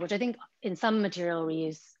obliterated, which I think in some material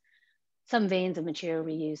reuse, some veins of material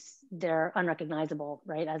reuse, they're unrecognizable,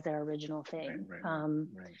 right, as their original thing.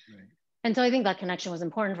 Right. And so I think that connection was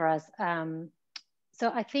important for us. So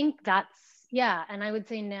I think that's, yeah, and I would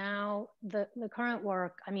say now the current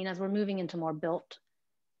work, I mean, as we're moving into more built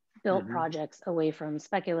projects away from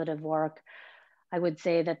speculative work, I would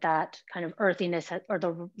say that kind of earthiness or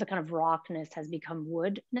the kind of rockness has become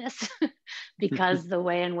woodness because the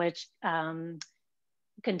way in which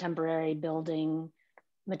contemporary building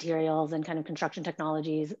materials and kind of construction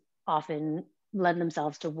technologies often lend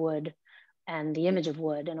themselves to wood and the image of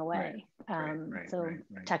wood in a way.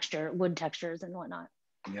 Texture, wood textures and whatnot.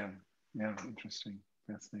 Yeah, interesting,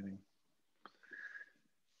 fascinating.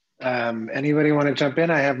 Anybody want to jump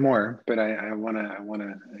in? I have more, but I want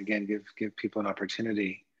to again give people an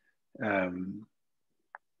opportunity.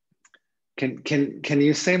 Can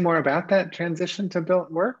you say more about that transition to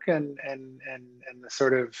built work and the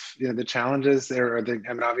sort of, you know, the challenges there, or the,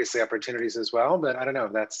 I mean, obviously opportunities as well, but I don't know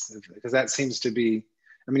if that's, because that seems to be,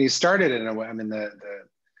 I mean, you started in a way, I mean,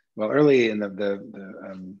 well, early in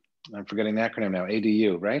the I'm forgetting the acronym now,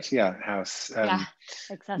 ADU, right? Yeah, house.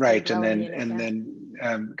 Right, and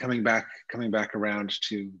then coming back around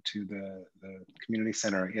to the community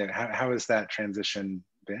center. Yeah, how has that transition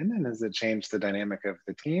been, and has it changed the dynamic of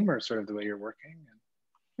the team or sort of the way you're working?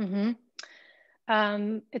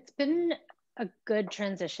 It's been a good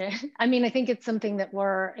transition. I mean, I think it's something that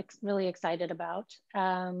we're really excited about,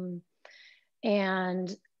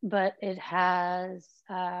 but it has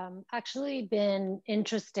actually been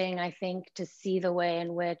interesting, I think, to see the way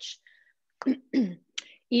in which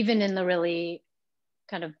even in the really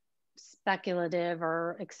kind of speculative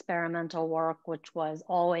or experimental work, which was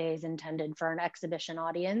always intended for an exhibition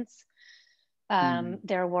audience,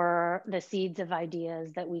 there were the seeds of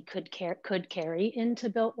ideas that we could carry into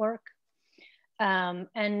built work.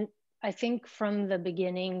 And I think from the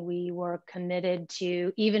beginning, we were committed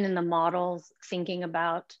to, even in the models, thinking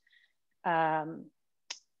about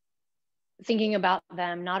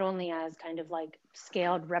them not only as kind of like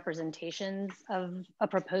scaled representations of a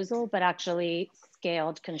proposal, but actually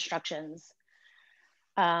scaled constructions.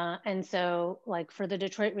 And so like for the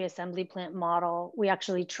Detroit reassembly plant model, we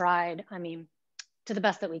actually tried, I mean, to the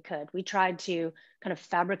best that we could, we tried to kind of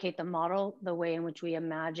fabricate the model the way in which we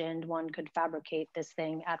imagined one could fabricate this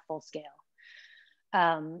thing at full scale.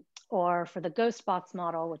 Or for the ghost box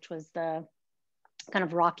model, which was the kind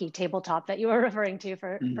of rocky tabletop that you were referring to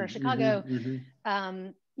for Chicago,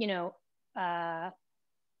 you know,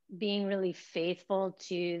 being really faithful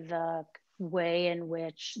to the way in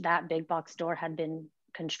which that big box door had been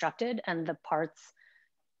constructed and the parts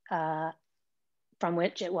from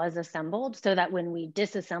which it was assembled, so that when we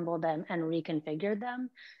disassembled them and reconfigured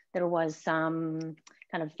them, there was some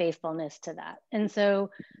kind of faithfulness to that. And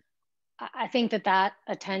so I think that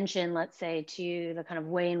attention, let's say, to the kind of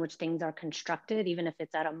way in which things are constructed, even if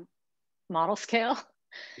it's at a model scale,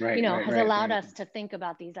 has allowed us to think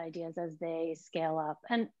about these ideas as they scale up.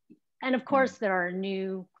 And of course, there are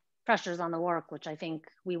new pressures on the work, which I think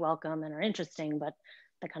we welcome and are interesting, but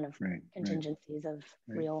the kind of contingencies of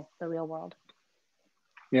the real world.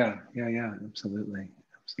 Yeah, absolutely.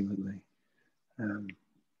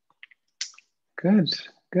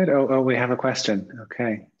 Good. Oh, we have a question.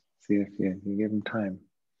 Okay, see if you give him time.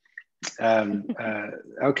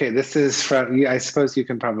 Okay, this is from, I suppose you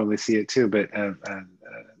can probably see it too, but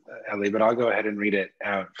Ellie, but I'll go ahead and read it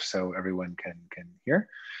out so everyone can hear.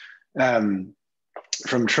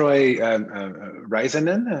 From Troy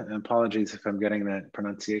Weizman, apologies if I'm getting that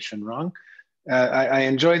pronunciation wrong. I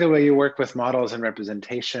enjoy the way you work with models and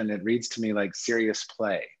representation. It reads to me like serious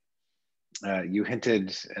play. You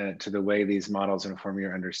hinted to the way these models inform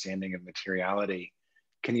your understanding of materiality.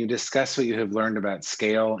 Can you discuss what you have learned about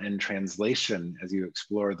scale and translation as you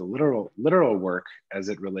explore the literal work as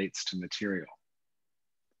it relates to material?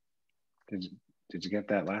 Did you get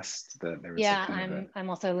that last? Yeah, I'm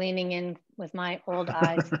also leaning in with my old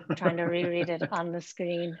eyes, trying to reread it on the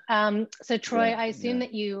screen. So Troy, I assume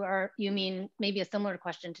that you mean maybe a similar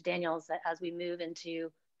question to Daniel's, that as we move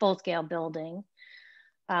into full-scale building,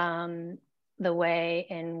 the way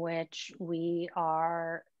in which we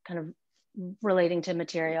are kind of relating to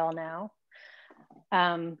material now.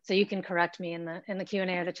 So you can correct me in the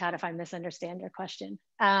Q&A or the chat if I misunderstand your question.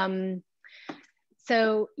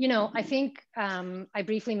 So, you know, I think I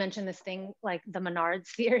briefly mentioned this thing like the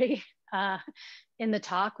Menard's theory in the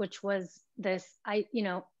talk, which was this,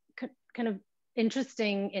 kind of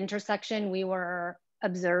interesting intersection we were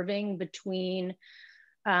observing between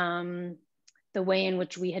the way in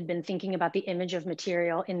which we had been thinking about the image of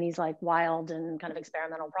material in these like wild and kind of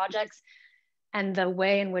experimental projects, and the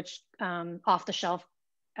way in which off-the-shelf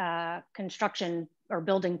construction or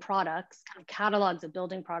building products, kind of catalogs of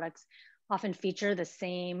building products, often feature the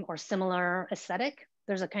same or similar aesthetic.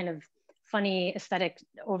 There's a kind of funny aesthetic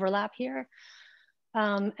overlap here.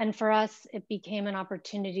 And for us, it became an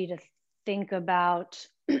opportunity to think about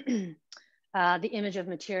the image of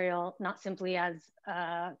material, not simply as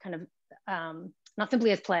kind of, not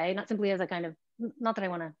simply as play, not simply as a kind of, not that I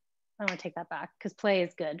want to take that back because play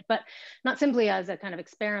is good, but not simply as a kind of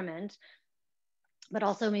experiment, but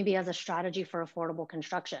also maybe as a strategy for affordable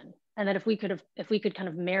construction. And that if we could kind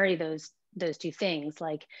of marry those two things,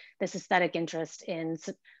 like this aesthetic interest in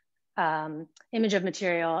image of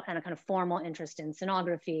material and a kind of formal interest in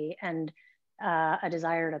scenography, and a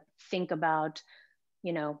desire to think about,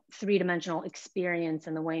 you know, three-dimensional experience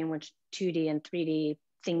and the way in which 2D and 3D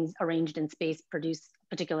things arranged in space produce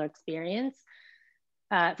particular experience.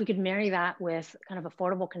 If we could marry that with kind of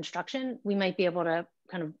affordable construction, we might be able to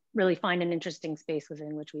kind of really find an interesting space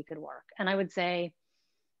within which we could work. And I would say,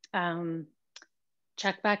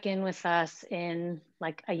 check back in with us in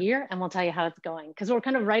like a year and we'll tell you how it's going. Because we're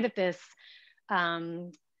kind of right at this,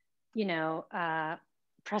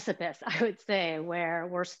 precipice, I would say, where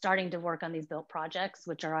we're starting to work on these built projects,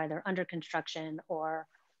 which are either under construction or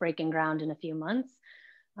breaking ground in a few months.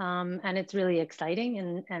 And it's really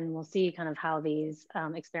exciting, and we'll see kind of how these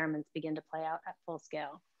experiments begin to play out at full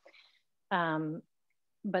scale.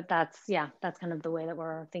 But that's kind of the way that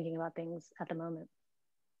we're thinking about things at the moment.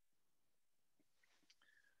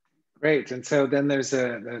 Great, and so then there's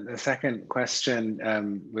a second question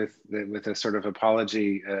with a sort of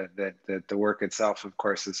apology that the work itself, of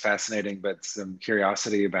course, is fascinating, but some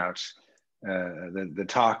curiosity about the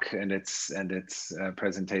talk and its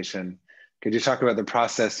presentation. Could you talk about the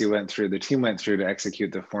process you went through, the team went through to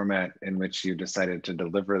execute the format in which you decided to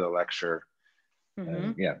deliver the lecture?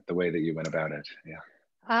 Yeah, the way that you went about it.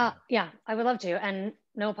 Yeah. Yeah, I would love to, and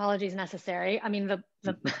no apologies necessary. I mean,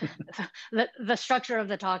 the structure of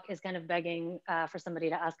the talk is kind of begging for somebody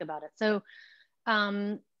to ask about it. So, I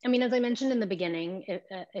mean, as I mentioned in the beginning,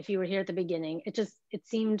 if you were here at the beginning, it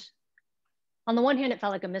seemed, on the one hand, it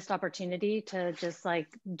felt like a missed opportunity to just like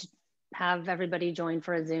have everybody join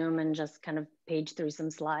for a Zoom and just kind of page through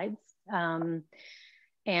some slides.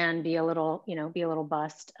 And be a little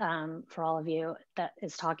bust for all of you that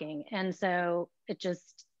is talking. And so it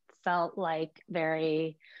just felt like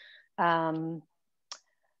very, it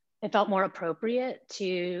felt more appropriate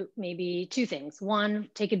to maybe two things. One,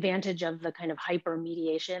 take advantage of the kind of hyper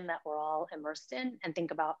mediation that we're all immersed in and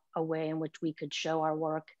think about a way in which we could show our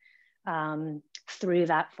work through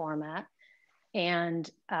that format, and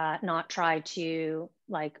not try to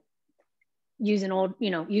like use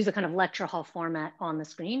use a kind of lecture hall format on the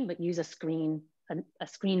screen, but use a screen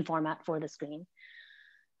format for the screen.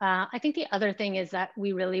 I think the other thing is that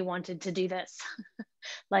we really wanted to do this.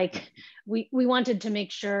 Like we wanted to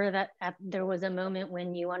make sure that there was a moment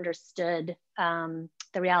when you understood the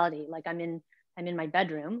reality. Like I'm in my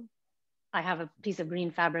bedroom. I have a piece of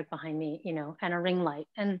green fabric behind me, and a ring light.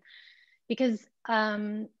 And because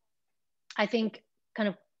I think kind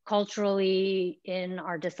of culturally in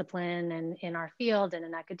our discipline and in our field and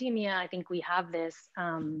in academia, I think we have this,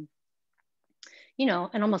 an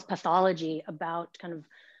almost pathology about kind of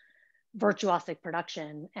virtuosic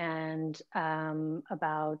production and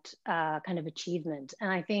about kind of achievement. And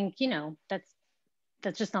I think,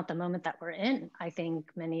 that's just not the moment that we're in. I think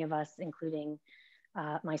many of us, including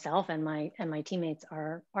myself and my teammates,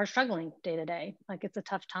 are struggling day to day. Like it's a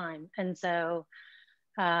tough time. And so,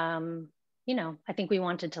 I think we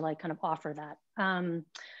wanted to like kind of offer that.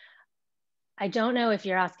 I don't know if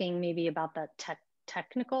you're asking maybe about the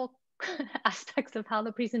technical aspects of how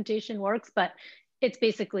the presentation works, but it's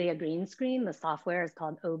basically a green screen. The software is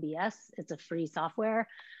called OBS. It's a free software.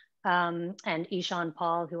 And Ishan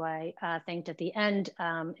Paul, who I thanked at the end,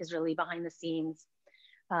 is really behind the scenes.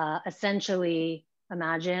 Essentially,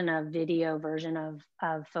 imagine a video version of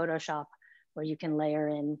Photoshop where you can layer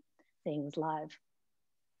in things live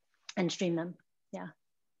and stream them. Yeah,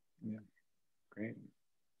 Great.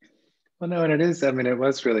 Well, no, and it is, I mean, it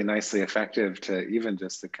was really nicely effective to even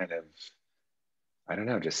just the kind of, I don't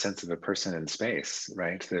know, just sense of a person in space,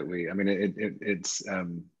 right? That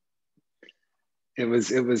it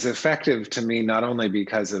was effective to me, not only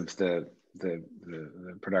because of the the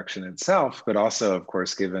production itself, but also, of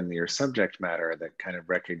course, given your subject matter, that kind of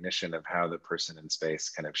recognition of how the person in space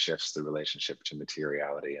kind of shifts the relationship to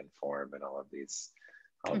materiality and form and all of these,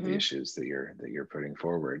 all of the issues that you're putting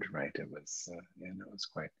forward, right? It was, you know, it was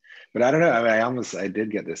quite, but I don't know. I mean, I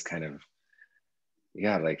did get this kind of,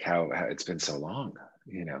 yeah, like how it's been so long,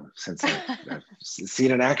 you know, since I've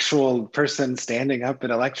seen an actual person standing up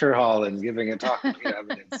in a lecture hall and giving a talk. You know, I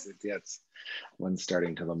mean, it's one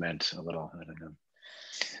starting to lament a little. I don't know.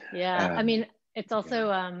 Yeah, I mean, it's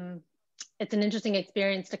also it's an interesting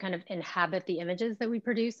experience to kind of inhabit the images that we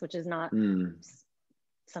produce, which is not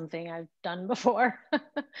something I've done before.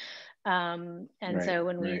 And right, so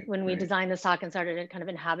when we designed this talk and started kind of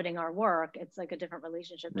inhabiting our work, it's like a different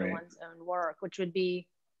relationship to one's own work, which would be,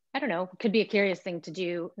 I don't know, could be a curious thing to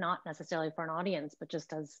do, not necessarily for an audience, but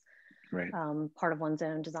just as part of one's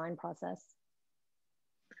own design process.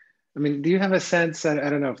 I mean, do you have a sense, I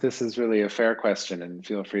don't know if this is really a fair question, and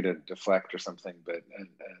feel free to deflect or something, but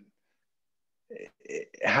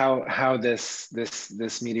how this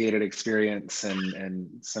mediated experience and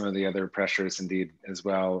some of the other pressures indeed as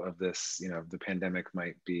well of this, you know, the pandemic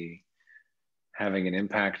might be having an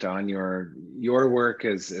impact on your work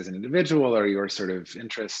as an individual, or your sort of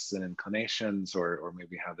interests and inclinations, or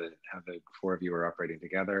maybe how the four of you are operating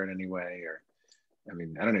together in any way, or I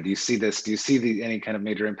mean, I don't know, do you see this, do you see any kind of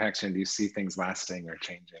major impacts, and do you see things lasting or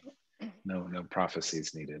changing? No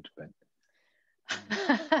prophecies needed, but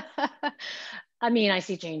I mean, I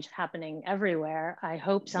see change happening everywhere. I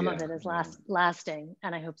hope some of it is lasting,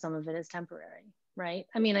 and I hope some of it is temporary, right?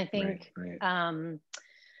 I mean, I think,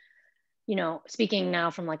 you know, speaking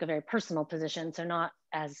now from like a very personal position, so not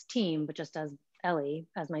as team, but just as Ellie,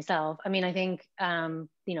 as myself. I mean, I think,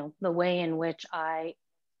 you know, the way in which I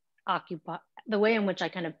occupy, the way in which I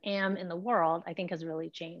kind of am in the world, I think has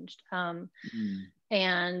really changed.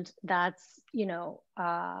 And that's, you know,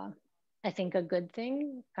 I think a good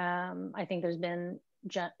thing. I think there's been,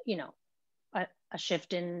 you know, a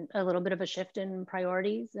shift in, a little bit of a shift in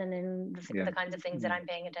priorities and in the kinds of things that I'm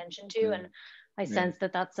paying attention to. And I sense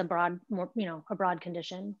that that's a broad, more, you know, a broad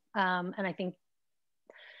condition. And I think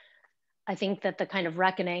that the kind of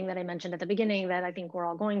reckoning that I mentioned at the beginning that I think we're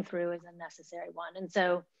all going through is a necessary one. And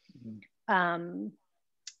so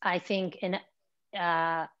I think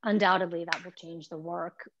undoubtedly that will change the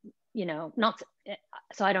work, you know, not,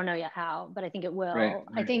 so I don't know yet how, but I think it will.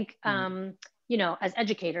 I think, you know, as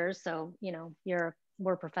educators, so, you know,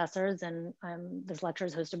 we're professors, and this lecture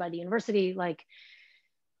is hosted by the university. Like,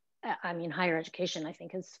 I mean, higher education, I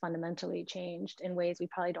think, has fundamentally changed in ways we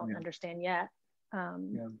probably don't understand yet.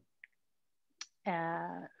 No,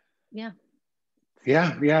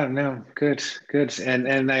 good.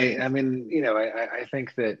 And I mean, you know, I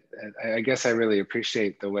think that, I guess I really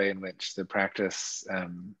appreciate the way in which the practice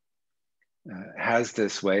has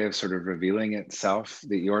this way of sort of revealing itself,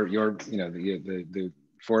 that your you know, the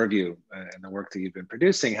four of you and the work that you've been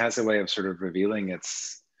producing has a way of sort of revealing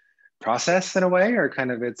its process in a way, or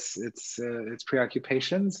kind of its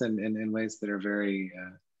preoccupations, and in ways that are very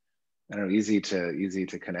I don't know, easy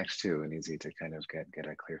to connect to, and easy to kind of get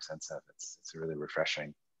a clear sense of. It's a really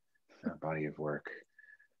refreshing body of work.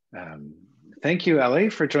 Thank you, Ellie,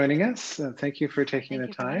 for joining us. Thank you for taking the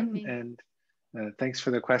time, and thanks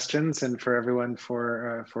for the questions, and for everyone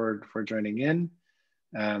for joining in.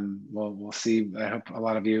 We'll see, I hope, a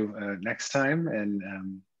lot of you next time,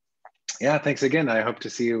 and yeah, thanks again. I hope to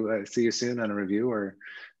see you soon on a review, or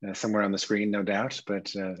somewhere on the screen, no doubt,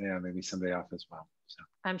 but yeah, maybe someday off as well. So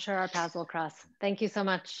I'm sure our paths will cross. Thank you so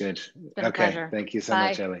much. Good. It's been a pleasure. Thank you so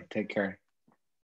much, Ellie. Take care.